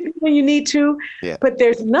when you need to, but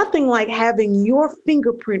there's nothing like having your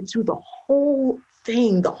fingerprint through the whole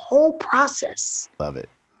thing, the whole process. Love it.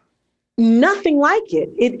 Nothing like it.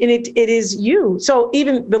 It is you. So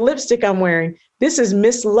even the lipstick I'm wearing, this is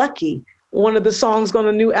Miss Lucky, one of the songs on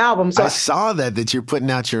the new album. So I saw that you're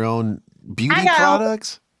putting out your own beauty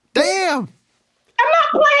products. Damn. I'm not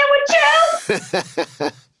playing with you.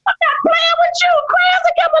 I'm not playing with you. Crayons,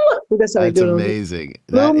 come and look. That's how That's amazing.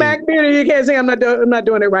 Blue Mac Beauty, you can't say I'm not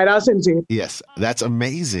doing it right. I'll send it to you. Yes, that's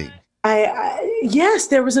amazing. Yes,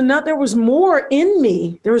 there was more in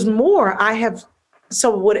me. There was more.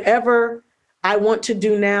 So whatever I want to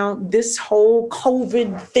do now, this whole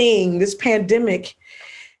COVID thing, this pandemic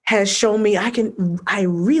has shown me I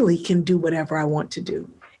really can do whatever I want to do.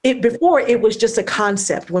 Before it was just a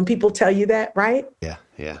concept when people tell you that, right? Yeah,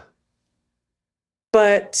 yeah.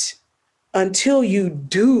 But until you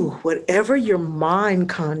do whatever your mind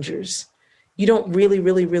conjures, you don't really,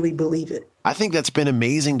 really, really believe it. I think that's been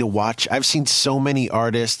amazing to watch. I've seen so many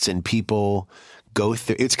artists and people go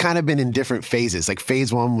through. It's kind of been in different phases. Like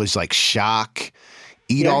phase 1 was like shock,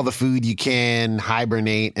 eat all the food you can,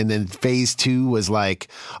 hibernate. And then phase 2 was like,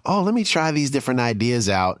 let me try these different ideas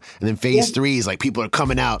out. And then phase 3 is like people are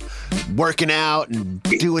coming out, working out and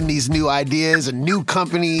doing these new ideas and new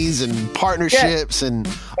companies and partnerships and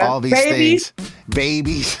all these things.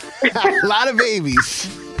 Babies. A lot of babies.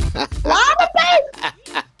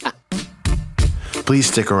 Please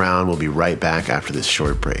stick around. We'll be right back after this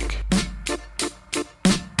short break.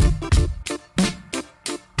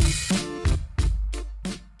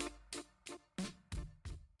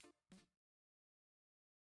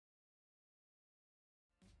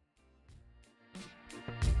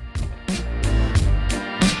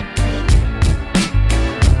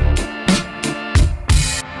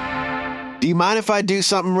 Do you mind if I do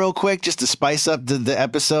something real quick just to spice up the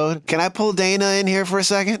episode? Can I pull Dana in here for a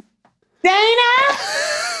second? Dana!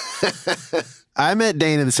 I met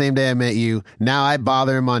Dana the same day I met you. Now I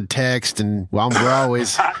bother him on text, and we're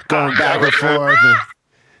always going back and forth.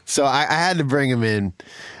 So I had to bring him in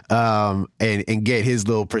and get his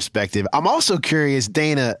little perspective. I'm also curious,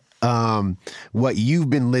 Dana, what you've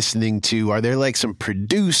been listening to. Are there like some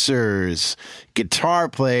producers, guitar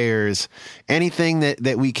players, anything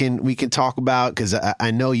that we can talk about? Because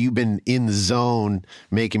I know you've been in the zone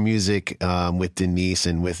making music with Denise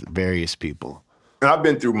and with various people. And I've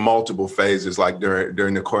been through multiple phases, like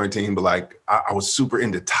during the quarantine, but like I was super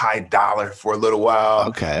into Ty Dolla for a little while.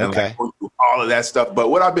 Okay. Like, all of that stuff.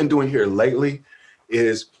 But what I've been doing here lately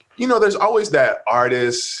is, there's always that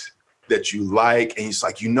artist that you like, and it's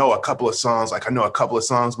like, a couple of songs. Like I know a couple of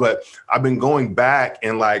songs, but I've been going back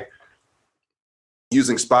and like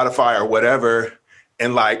using Spotify or whatever,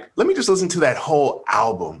 and like, let me just listen to that whole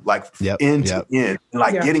album, like end to end, and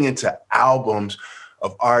like getting into albums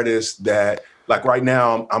of artists that. Like right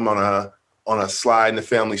now, I'm on a Sly and the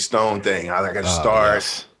Family Stone thing. I got to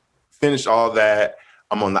start, finish all that.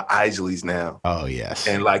 I'm on the Isleys now. Oh yes,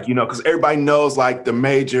 and like because everybody knows like the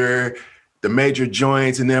major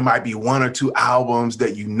joints, and there might be one or two albums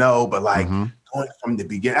that but like going from the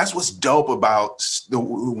beginning. That's what's dope about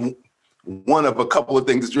one of a couple of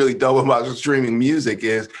things that's really dope about streaming music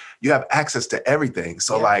is you have access to everything.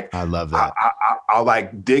 So like I love that. I'll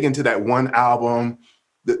like dig into that one album.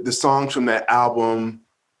 The songs from that album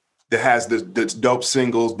that has the dope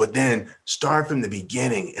singles, but then start from the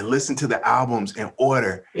beginning and listen to the albums in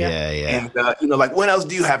order. Yeah. And, like when else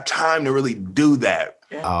do you have time to really do that?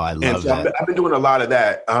 Yeah. Oh, I love that. I've been doing a lot of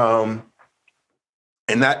that.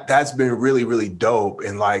 And that's been really, really dope.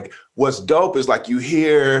 And like, what's dope is like, you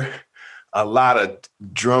hear a lot of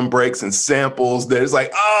drum breaks and samples that it's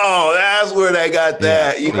like, oh, that's where they got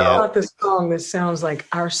that, About the song that sounds like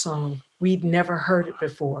our song. We'd never heard it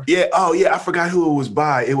before. Yeah. Oh, yeah. I forgot who it was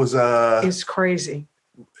by. It was It's crazy.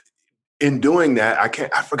 In doing that, I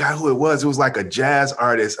forgot who it was. It was like a jazz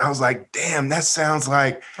artist. I was like, damn, that sounds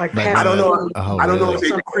like I don't know. I don't know if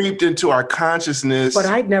it creeped into our consciousness. But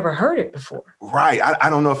I'd never heard it before. Right.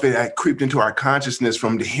 I don't know if it had creeped into our consciousness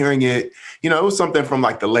from hearing it. It was something from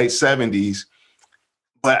like the late 70s.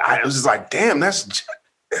 But I was just like, damn, I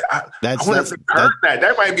wonder if I heard that.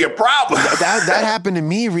 That might be a problem. That happened to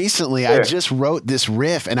me recently. Yeah. I just wrote this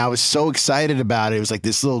riff and I was so excited about it. It was like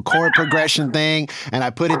this little chord progression thing, and I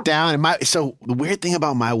put it down. And so the weird thing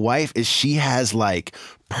about my wife is she has like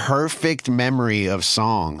perfect memory of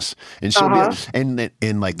songs, and she'll be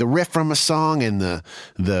and like the riff from a song and the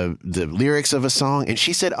lyrics of a song, and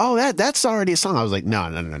she said, "Oh, that's already a song." I was like, "No.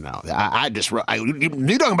 I just wrote.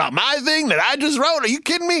 You talking about my thing that I just wrote? Are you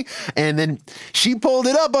kidding me?" And then she pulled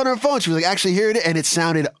it up on her phone. She was like, "Actually, hear it," and it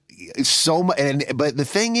sounded so much. But the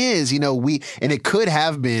thing is, it could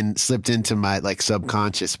have been slipped into my like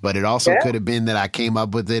subconscious, but it also could have been that I came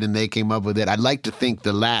up with it and they came up with it. I'd like to think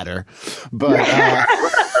the latter, but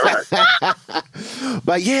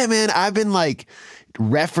but yeah, man, I've been like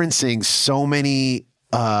referencing so many.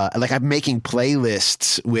 Like I'm making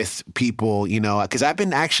playlists with people, because I've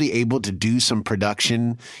been actually able to do some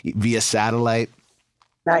production via satellite.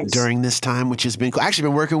 Nice. During this time, which has been cool. Actually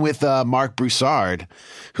been working with Mark Broussard,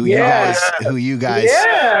 who you guys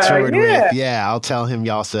toured with. Yeah, I'll tell him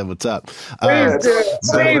y'all said what's up. Please do.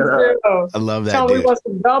 I love that. Tell me what's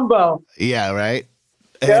some gumbo. Yeah, right.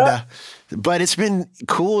 Yeah. And, but it's been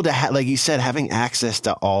cool to like you said, having access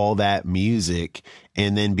to all that music,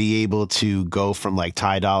 and then be able to go from like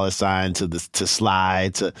Ty Dolla $ign to Sly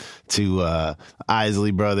to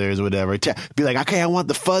Isley Brothers, whatever. To be like, okay, I want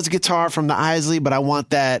the fuzz guitar from the Isley, but I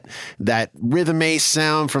want that rhythm ace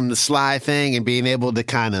sound from the Sly thing, and being able to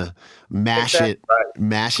kind of mash it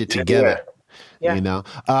together. Yeah.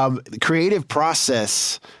 The creative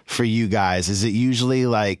process for you guys, is it usually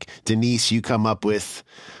like, Denise, you come up with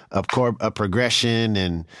a progression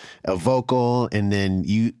and a vocal, and then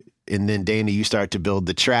Dana, you start to build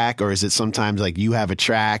the track, or is it sometimes like you have a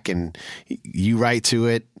track and you write to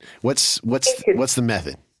it? What's the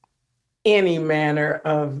method? Any manner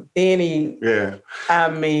of any. Yeah. I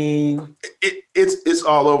mean, it's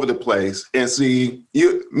all over the place. And see,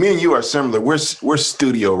 me and you are similar. We're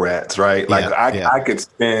studio rats, right? Like I could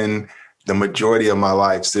spend the majority of my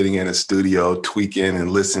life sitting in a studio tweaking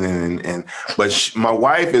and listening, but my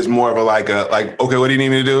wife is more of a okay, what do you need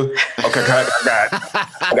me to do? Okay,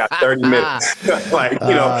 I got 30 minutes. That's funny.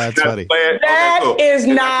 That is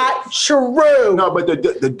not true. No, but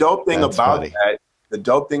the dope thing about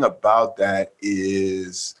that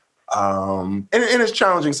is, and it's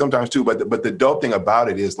challenging sometimes too, but the dope thing about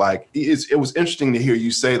it is like, it was interesting to hear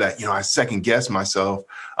you say that, I second guess myself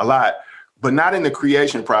a lot. But not in the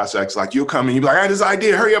creation process. Like you'll come and you'll be like, I had this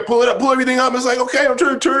idea, hurry up, pull it up, pull everything up. It's like, okay, I'm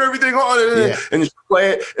trying to turn everything on. And you play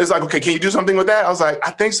it. It's like, okay, can you do something with that? I was like, I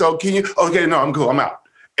think so. Can you? Okay, no, I'm cool, I'm out.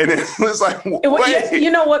 And it was like, you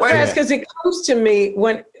know what, Chris? Because it comes to me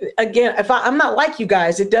when, again, if I'm not like you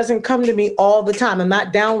guys, it doesn't come to me all the time. I'm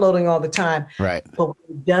not downloading all the time. Right. But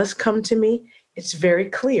when it does come to me, it's very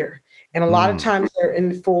clear. And a lot of times they're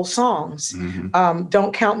in full songs. Mm-hmm.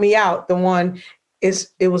 Don't Count Me Out. The one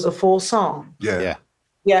it was a full song. Yeah.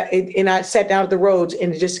 And I sat down at the Rhodes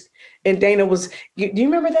and Dana was, do you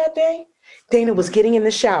remember that day? Dana was getting in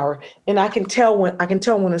the shower, and I can tell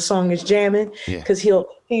when a song is jamming, because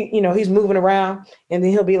he's moving around, and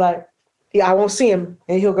then he'll be like, I won't see him,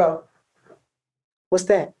 and he'll go, "What's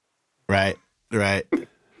that?" Right.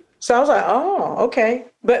 So I was like, "Oh, okay."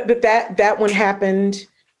 But that one happened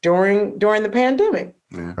during the pandemic.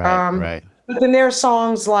 Yeah. Right. But then there are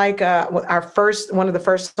songs like one of the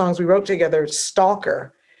first songs we wrote together,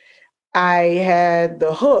 "Stalker." I had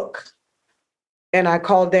the hook. And I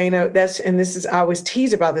called Dana, I always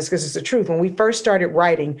tease about this because it's the truth. When we first started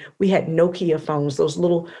writing, we had Nokia phones, those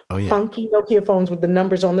little funky Nokia phones with the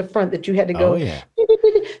numbers on the front that you had to go. Oh, yeah.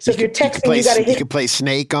 So if you're texting, you got to hit. You could play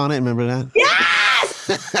Snake on it. Remember that? Yes!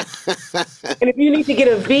 And if you need to get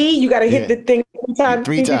a V, you got to hit the thing 3 times.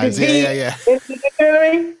 3 times. Yeah. You know what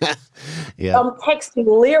I mean? Yeah. I'm texting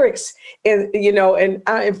lyrics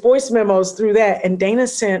and voice memos through that. And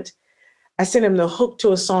I sent him the hook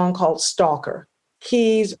to a song called Stalker.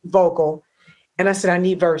 Keys, vocal. And I said, I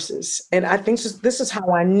need verses. And I think this is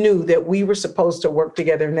how I knew that we were supposed to work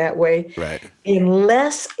together in that way. Right. In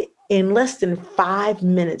less than 5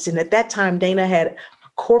 minutes. And at that time, Dana had a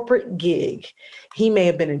corporate gig. He may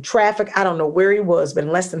have been in traffic. I don't know where he was, but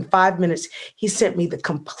in less than 5 minutes, he sent me the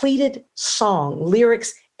completed song,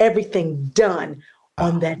 lyrics, everything done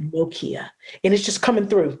on that Nokia. And it's just coming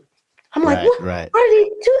through. I'm like, what? Right. How did he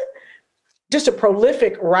do it? Just a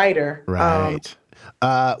prolific writer. Right.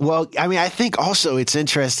 Well, I mean, I think also it's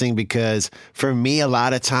interesting because for me, a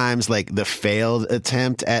lot of times, like the failed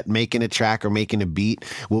attempt at making a track or making a beat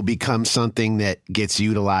will become something that gets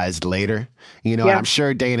utilized later. I'm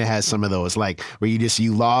sure Dana has some of those, like where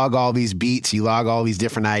you log all these beats, you log all these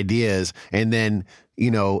different ideas. And then,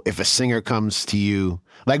 if a singer comes to you,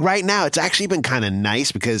 like right now, it's actually been kind of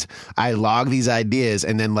nice because I log these ideas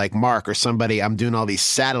and then like Mark or somebody, I'm doing all these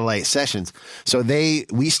satellite sessions. So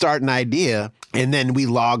we start an idea and then we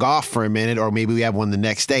log off for a minute, or maybe we have one the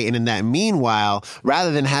next day. And in that meanwhile,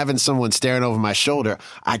 rather than having someone staring over my shoulder,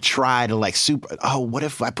 I try to like what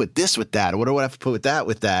if I put this with that? Or what do I have to put that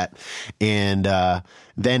with that? And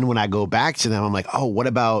then when I go back to them, I'm like, oh, what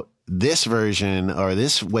about this version or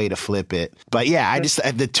this way to flip it? But yeah,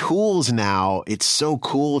 the tools now, it's so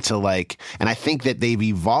cool to and I think that they've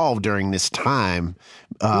evolved during this time,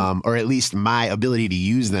 or at least my ability to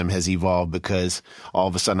use them has evolved because all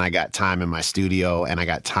of a sudden I got time in my studio and I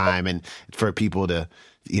got time and for people to,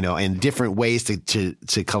 and different ways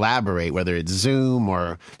to collaborate, whether it's Zoom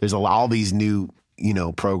or there's all these new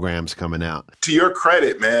programs coming out. To your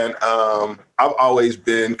credit, man, I've always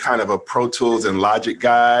been kind of a Pro Tools and Logic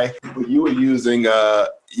guy. You were using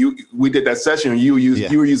we did that session. You were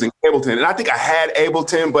using Ableton, and I think I had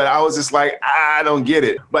Ableton, but I was just like, I don't get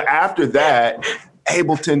it. But after that,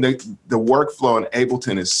 Ableton, the workflow in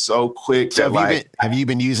Ableton is so quick. So have you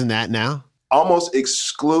been using that now? Almost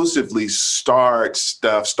exclusively start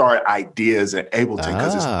ideas in Ableton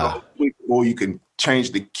because it's so quick. You can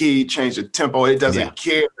change the key, change the tempo. It doesn't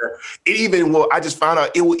care. It even will. I just found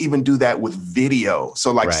out it will even do that with video.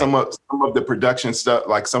 So like some of the production stuff,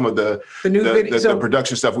 like some of the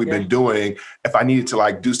production stuff we've been doing. If I needed to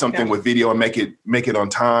like do something with video and make it on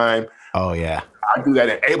time. Oh yeah, I do that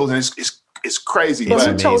in Ableton. It's crazy. But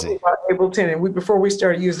we told you about Ableton, and before we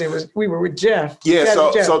started using it, we were with Jeff. Yeah,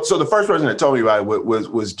 so the first person that told me about it was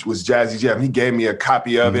Jazzy Jeff. He gave me a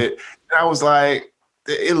copy of it, and I was like,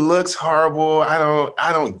 it looks horrible. I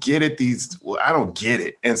don't get it. I don't get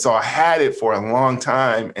it. And so I had it for a long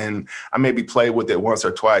time, and I maybe played with it once or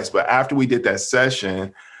twice. But after we did that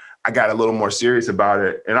session, I got a little more serious about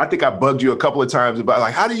it. And I think I bugged you a couple of times about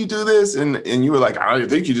like, how do you do this? And you were like, I don't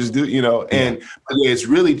think you just do, and it's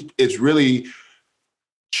really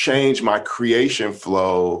changed my creation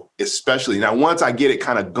flow, especially now, once I get it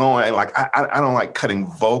kind of going, like, I don't like cutting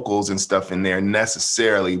vocals and stuff in there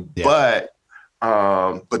necessarily, but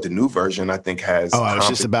the new version I think has. Oh, I was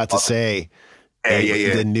just about to say,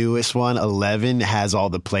 the newest one, 11, has all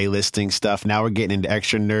the playlisting stuff. Now we're getting into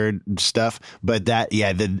extra nerd stuff, but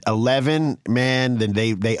the 11, man, then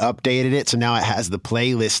they updated it, so now it has the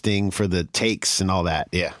playlisting for the takes and all that.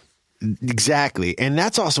 Yeah, exactly. And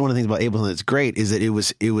that's also one of the things about Ableton that's great is that it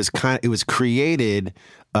was created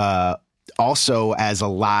also as a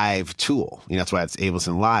live tool. That's why it's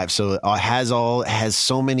Ableton Live. So it has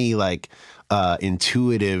so many like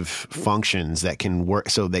intuitive functions that can work,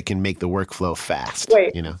 so they can make the workflow fast.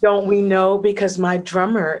 Wait, you know? don't we know? Because my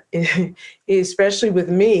drummer, especially with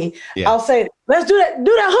me, I'll say, let's do that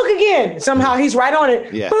hook again. Somehow he's right on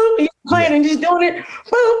it. Yeah. Boom, he's playing and he's doing it.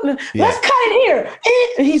 Boom, let's cut it here.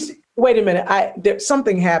 And he's, wait a minute,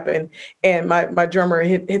 something happened and my drummer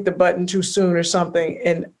hit the button too soon or something.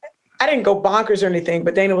 And I didn't go bonkers or anything,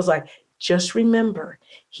 but Dana was like, just remember,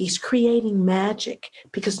 he's creating magic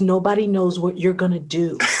because nobody knows what you're going to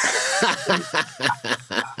do.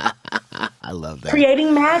 I love that.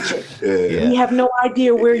 Creating magic. Yeah. We have no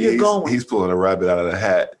idea where you're going. He's pulling a rabbit out of the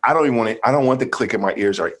hat. I don't want the click in my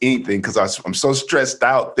ears or anything because I'm so stressed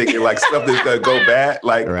out thinking like stuff that's going to go bad.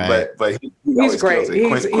 Like, but he's great.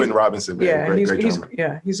 Quentin Robinson, man.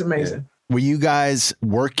 He's amazing. Yeah. Were you guys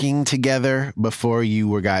working together before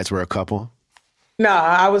you guys were a couple? No,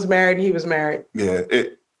 I was married. He was married. Yeah.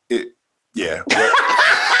 Yeah.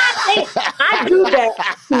 I do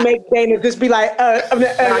that to make Dana just be like,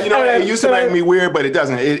 it used to make me weird, but it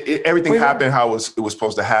doesn't. Everything happened how it was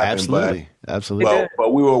supposed to happen. Absolutely.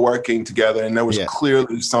 But we were working together, and there was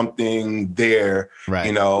clearly something there,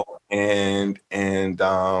 right. And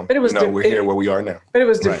but it was we're here where we are now. But it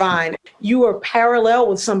was divine. You are parallel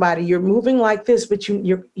with somebody. You're moving like this, but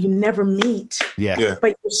you never meet. Yeah.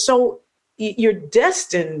 But you're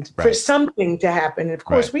destined for something to happen. And of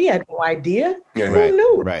course, we had no idea. Yeah. Who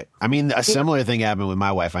knew? Right. I mean, a similar thing happened with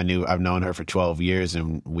my wife. I've known her for 12 years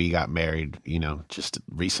and we got married, just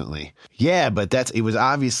recently. Yeah, but it was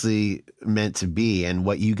obviously meant to be. And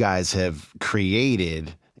what you guys have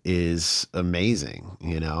created is amazing,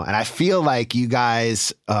 and I feel like you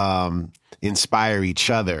guys inspire each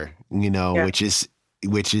other, which is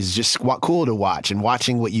just cool to watch, and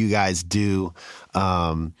watching what you guys do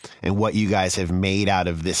and what you guys have made out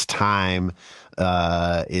of this time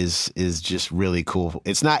is just really cool.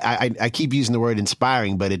 It's not, I keep using the word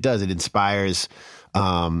inspiring, but it inspires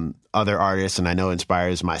other artists, and I know it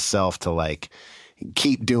inspires myself to like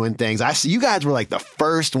keep doing things. You guys were like the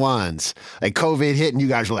first ones. Like COVID hit, and you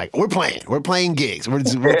guys were like, "We're playing gigs.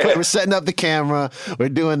 We're setting up the camera. We're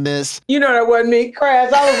doing this." That wasn't me,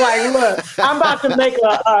 Crass. I was like, "Look, I'm about to make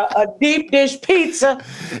a deep dish pizza,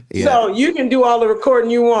 so you can do all the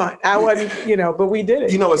recording you want." I wasn't, but we did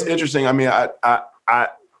it. It's interesting. I mean,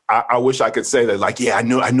 I wish I could say that, like, I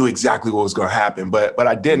knew exactly what was going to happen, but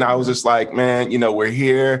I didn't. I was just like, man, we're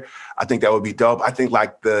here. I think that would be dope. I think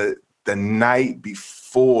like the night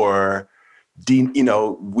before,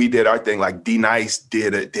 we did our thing. Like D-Nice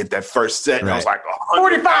did that first set, and I was like,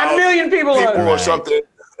 45 million people or something.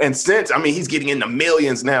 And since, he's getting into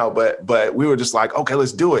millions now, but we were just like, okay,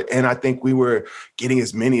 let's do it. And I think we were getting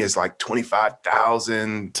as many as like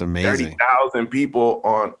 25,000, 30,000 people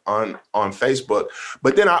on Facebook.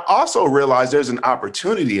 But then I also realized there's an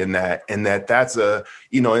opportunity in that, and that's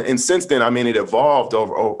and since then, it evolved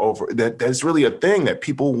over that. That's really a thing that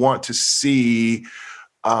people want to see,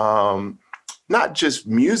 not just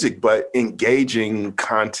music, but engaging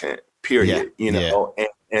content, period,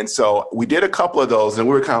 And so we did a couple of those, and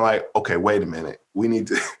we were kind of like, okay, wait a minute. We need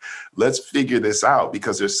to, let's figure this out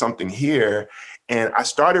because there's something here. And I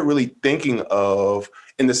started really thinking of,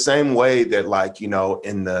 in the same way that like, in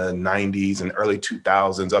the 90s and early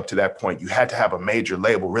 2000s, up to that point, you had to have a major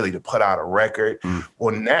label really to put out a record.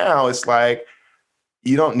 Well, now it's like,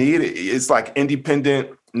 you don't need it. It's like independent,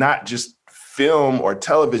 not just film or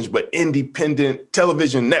television, but independent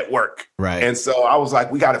television network. Right. And so I was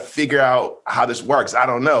like, we got to figure out how this works. I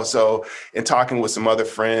don't know. So in talking with some other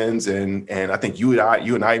friends, and I think you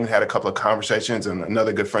and I even had a couple of conversations, and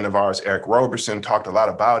another good friend of ours, Eric Roberson, talked a lot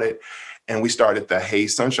about it. And we started the Hey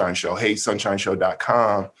Sunshine Show,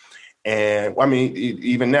 HeySunshineShow.com. And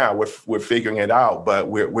even now we're figuring it out, but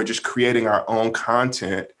we're just creating our own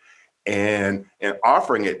content and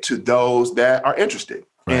offering it to those that are interested.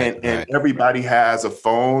 And everybody has a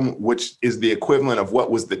phone, which is the equivalent of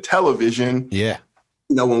what was the television. Yeah.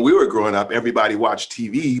 When we were growing up, everybody watched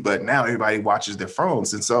TV, but now everybody watches their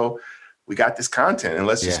phones. And so we got this content, and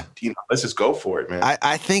let's just go for it, man.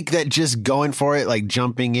 I think that just going for it, like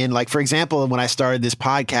jumping in, like, for example, when I started this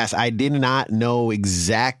podcast, I did not know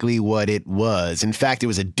exactly what it was. In fact, it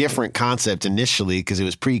was a different concept initially because it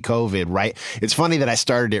was pre-COVID, right? It's funny that I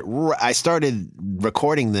started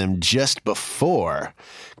recording them just before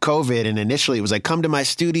COVID. And initially it was like, come to my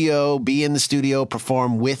studio, be in the studio,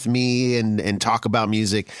 perform with me and talk about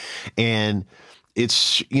music. And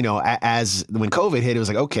it's, you know, as when COVID hit, it was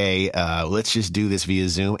like, okay, let's just do this via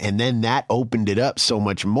Zoom. And then that opened it up so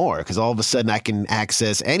much more because all of a sudden I can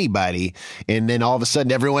access anybody. And then all of a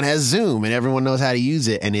sudden everyone has Zoom and everyone knows how to use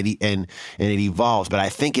it, and it evolves. But I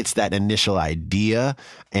think it's that initial idea.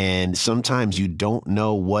 And sometimes you don't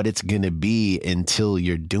know what it's going to be until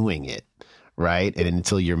you're doing it, right? And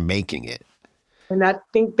until you're making it. And I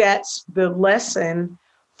think that's the lesson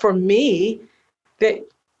for me, that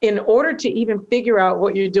in order to even figure out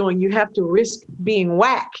what you're doing, you have to risk being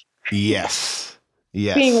whack. Yes.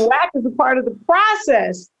 Yes. Being whack is a part of the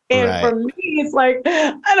process. And right. for me, it's like,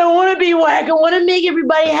 I don't want to be whack. I want to make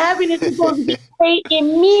everybody happy. It's supposed to be great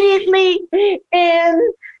immediately. And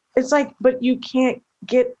it's like, but you can't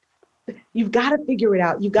you've got to figure it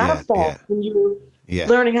out. You got to fall when you're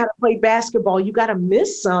learning how to play basketball. You got to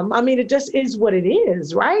miss some. I mean, it just is what it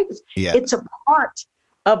is, right? Yeah. It's a part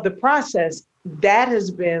of the process.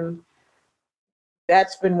 That's been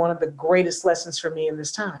one of the greatest lessons for me in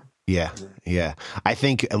this time. Yeah. Yeah. I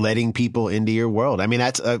think letting people into your world. I mean,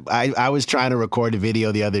 that's, I was trying to record a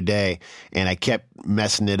video the other day and I kept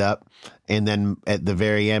messing it up. And then at the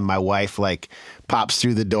very end, my wife like pops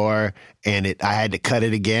through the door and I had to cut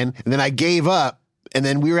it again. And then I gave up. And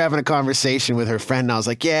then we were having a conversation with her friend and I was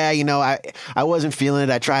like, yeah, you know, I wasn't feeling it.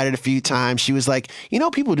 I tried it a few times. She was like, you know,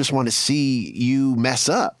 people just want to see you mess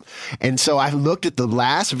up. And so I looked at the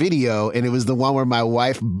last video and it was the one where my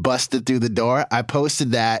wife busted through the door. I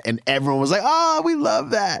posted that and everyone was like, oh, we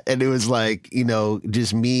love that. And it was like, you know,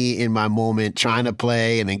 just me in my moment trying to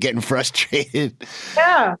play and then getting frustrated.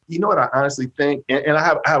 Yeah. You know what I honestly think? And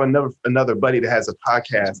I have another buddy that has a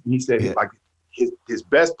podcast and he said like, his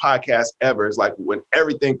best podcast ever is like when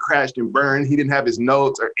everything crashed and burned. He didn't have his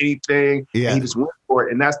notes or anything. Yeah. He just went for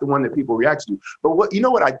it. And that's the one that people react to. But you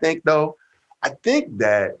know what I think though? I think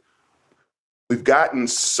that we've gotten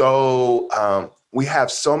we have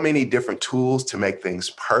so many different tools to make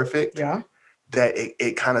things perfect that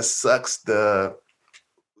it kind of sucks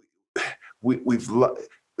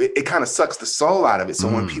it kind of sucks the soul out of it. So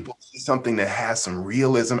when people see something that has some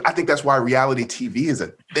realism, I think that's why reality TV is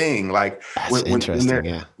a thing. Like when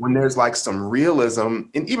there's like some realism,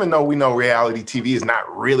 and even though we know reality TV is not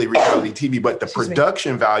really reality TV, but the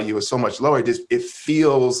production value is so much lower, it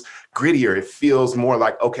feels grittier. It feels more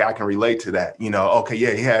like, okay, I can relate to that. You know, okay,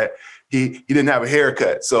 yeah, he didn't have a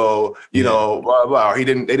haircut, so you know, blah blah. Or they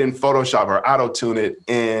didn't Photoshop or auto tune it,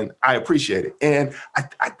 and I appreciate it. And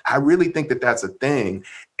I really think that that's a thing.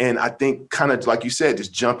 And I think kind of like you said,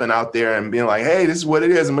 just jumping out there and being like, hey, this is what it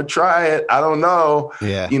is. I'm gonna try it. I don't know.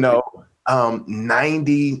 Yeah. You know,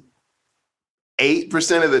 98%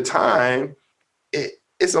 of the time,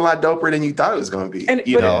 it's a lot doper than you thought it was going to be. And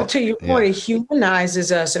but to your point, it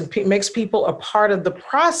humanizes us and makes people a part of the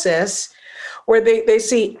process. Where they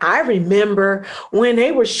see, I remember when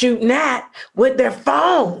they were shooting that with their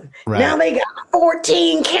phone. Right. Now they got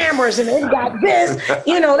 14 cameras and they got this,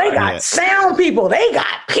 you know, they got sound people, they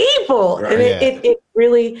got people. Right. And it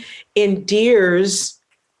really endears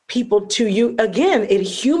people to you. Again, it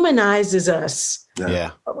humanizes us.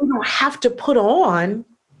 Yeah. But we don't have to put on.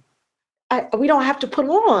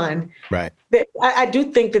 Right. I do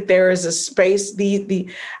think that there is a space. I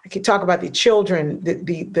could talk about the children.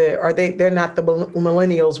 They're not the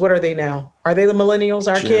millennials. What are they now? Are they the millennials?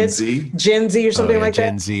 Our kids? Gen Z or something like that?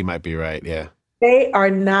 Gen Z might be right. Yeah. They are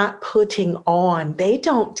not putting on. They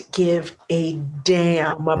don't give a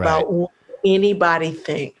damn about what anybody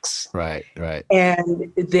thinks. Right. Right.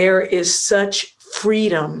 And there is such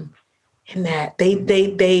freedom in that.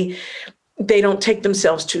 They don't take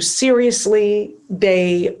themselves too seriously.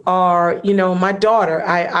 They are, you know, my daughter,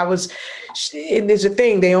 there's a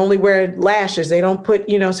thing, they only wear lashes. They don't put,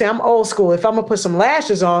 you know, say I'm old school. If I'm gonna put some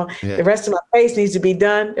lashes on, the rest of my face needs to be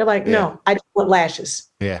done. They're like, no, I just want lashes.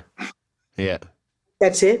 Yeah. Yeah.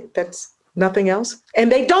 That's it. That's nothing else.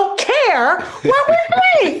 And they don't care what we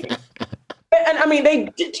think. And I mean, they,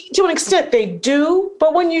 to an extent, they do.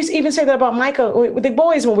 But when you even say that about Micah, with the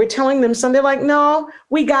boys, when we're telling them something, they're like, no,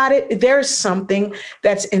 we got it. There's something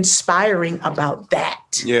that's inspiring about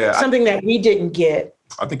that. Yeah. Something that we didn't get.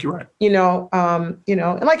 I think you're right. You know, and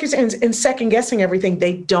like you're saying, in second guessing everything,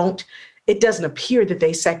 it doesn't appear that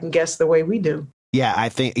they second guess the way we do. Yeah, I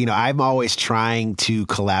think, you know, I'm always trying to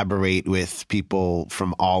collaborate with people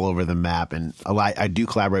from all over the map. And I do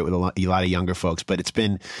collaborate with a lot of younger folks, but it's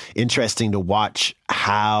been interesting to watch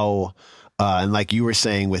how, and like you were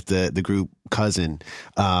saying with the group Cousin,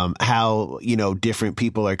 how, you know, different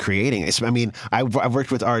people are creating. I mean, I've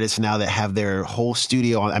worked with artists now that have their whole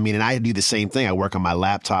studio. I mean, and I do the same thing. I work on my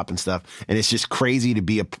laptop and stuff. And it's just crazy to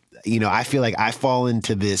be I feel like I fall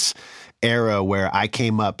into this era where I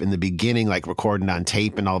came up in the beginning, like recording on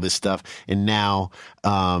tape and all this stuff. And now,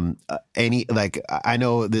 I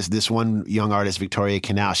know this one young artist, Victoria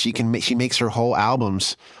Canal, she makes her whole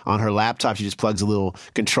albums on her laptop. She just plugs a little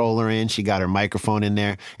controller in. She got her microphone in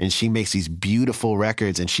there and she makes these beautiful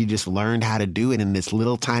records, and she just learned how to do it in this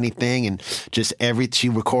little tiny thing. And just she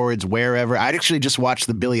records wherever. I actually just watched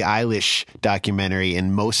the Billie Eilish documentary,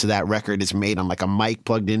 and most of that record is made on like a mic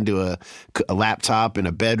plugged into a laptop in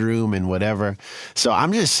a bedroom and whatever. So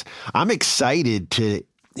I'm excited to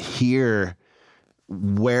hear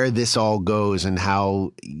where this all goes and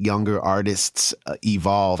how younger artists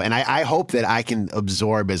evolve. And I hope that I can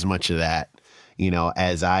absorb as much of that,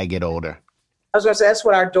 as I get older. I was going to say, that's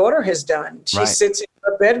what our daughter has done. She Right. sits in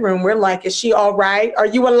her bedroom. We're like, is she all right? Are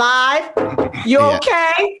you alive? You Yeah.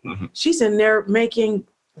 okay? She's in there making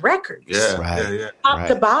records. Yeah, Right. yeah. Top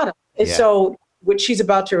to bottom. And Yeah. so what she's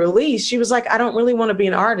about to release, she was like, I don't really want to be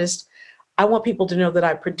an artist. I want people to know that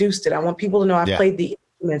I produced it. I want people to know I played the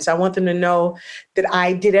instruments. I want them to know that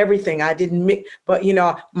I did everything. I didn't mix, but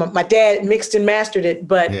my dad mixed and mastered it,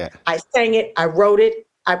 but I sang it, I wrote it,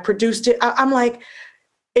 I produced it. I'm like,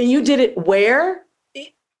 and you did it where?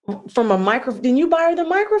 From a microphone? Didn't you buy her the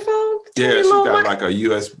microphone? Yeah, she got like a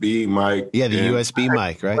USB mic. Yeah, the USB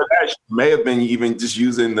mic, right? But that she may have been even just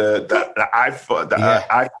using the iPhone,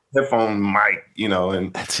 iPhone mic,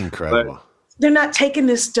 and That's incredible. They're not taking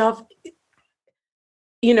this stuff.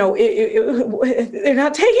 They're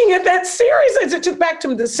not taking it that serious. It's just back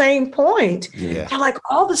to the same point. Yeah. They're like,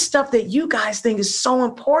 all the stuff that you guys think is so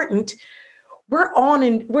important, we're on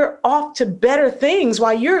and we're off to better things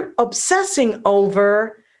while you're obsessing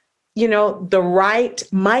over, the right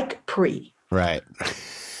mic pre. Right.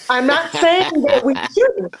 I'm not saying that we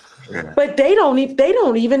shouldn't, but they don't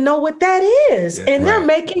even know what that is. Yeah. And they're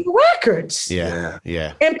making records. Yeah.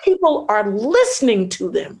 Yeah. And people are listening to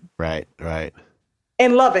them. Right.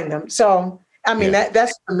 And loving them. So, I mean,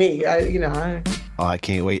 that's for me. I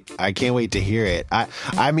can't wait. I can't wait to hear it.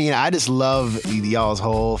 I just love y'all's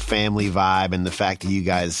whole family vibe and the fact that you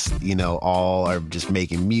guys, all are just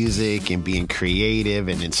making music and being creative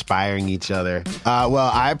and inspiring each other.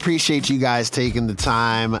 Well, I appreciate you guys taking the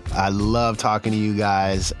time. I love talking to you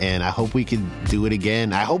guys, and I hope we can do it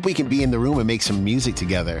again. I hope we can be in the room and make some music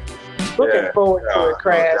together. Looking forward to it,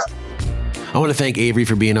 Crash. I want to thank Avery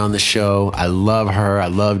for being on the show. I love her. I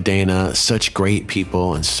love Dana. Such great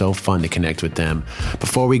people and so fun to connect with them.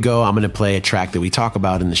 Before we go, I'm going to play a track that we talk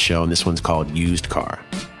about in the show, and this one's called Used Car.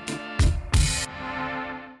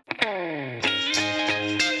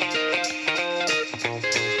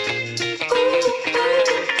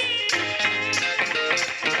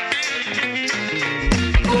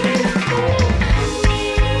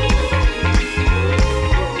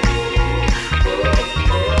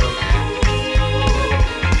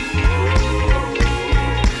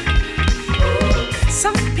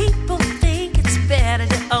 Some people think it's better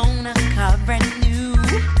to own a car brand new,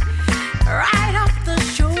 right off the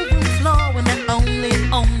showroom floor when the only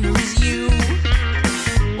owner's you.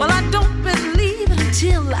 Well, I don't believe it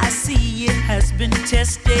until I see it has been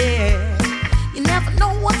tested. You never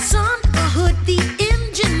know what's under the hood. The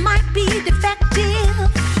engine might be defective.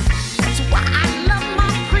 That's why I love my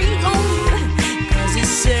pre-owned, 'cause it's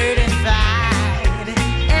certified,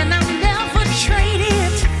 and I'll never trade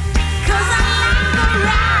it, 'cause I like the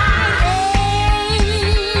ride.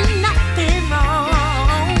 Ain't nothing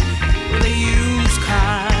wrong with a used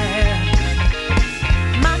car.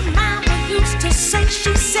 My mama used to say,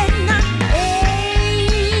 she said, nah,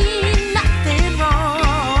 ain't nothing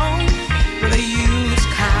wrong with a used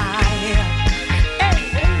car.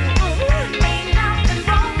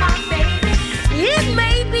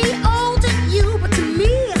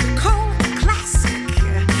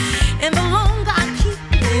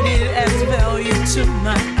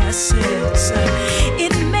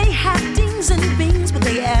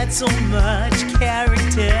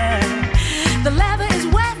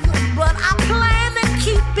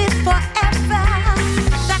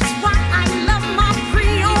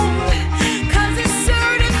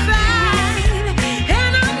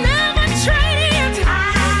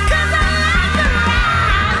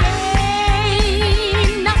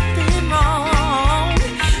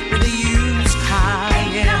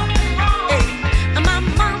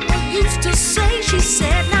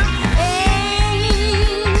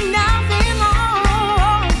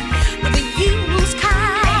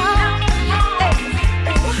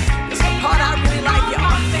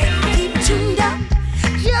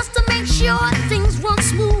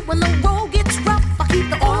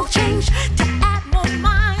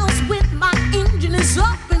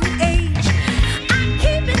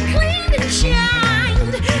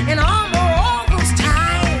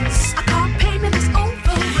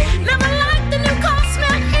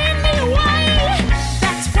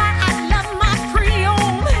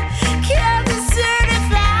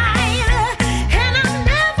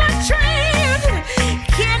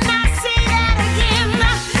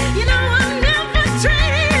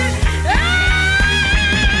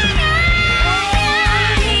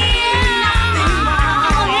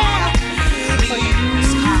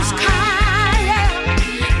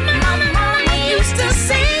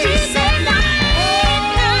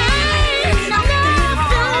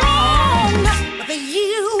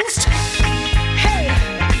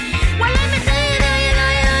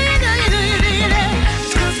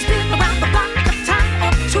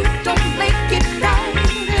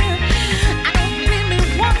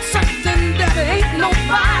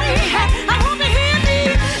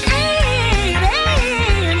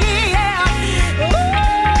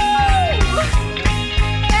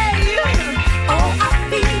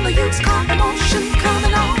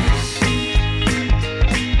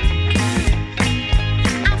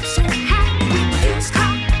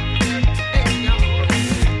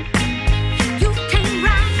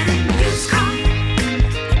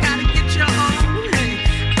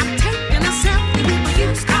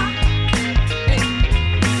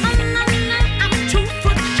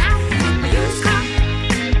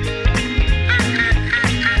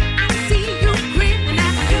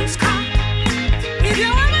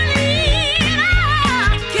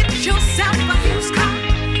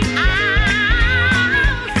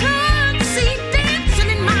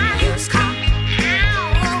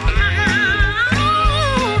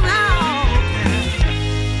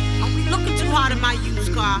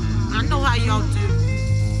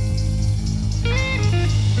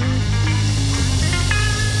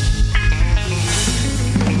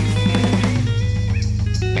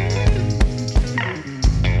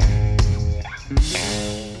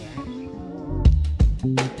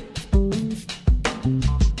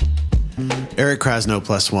 Eric Krasno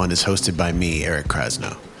Plus One is hosted by me, Eric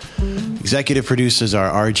Krasno. Executive producers are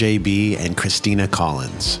RJB and Christina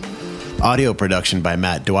Collins. Audio production by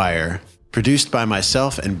Matt Dwyer. Produced by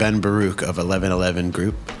myself and Ben Baruch of 1111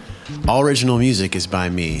 Group. All original music is by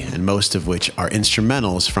me, and most of which are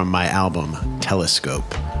instrumentals from my album,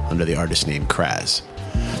 Telescope, under the artist name Kraz.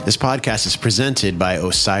 This podcast is presented by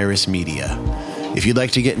Osiris Media. If you'd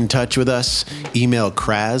like to get in touch with us, email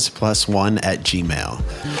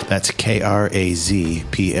krazplus1@gmail. That's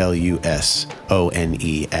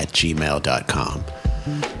KRAZPLUSONE@gmail.com.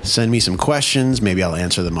 Send me some questions. Maybe I'll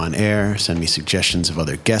answer them on air. Send me suggestions of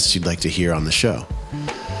other guests you'd like to hear on the show.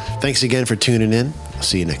 Thanks again for tuning in. I'll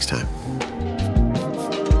see you next time.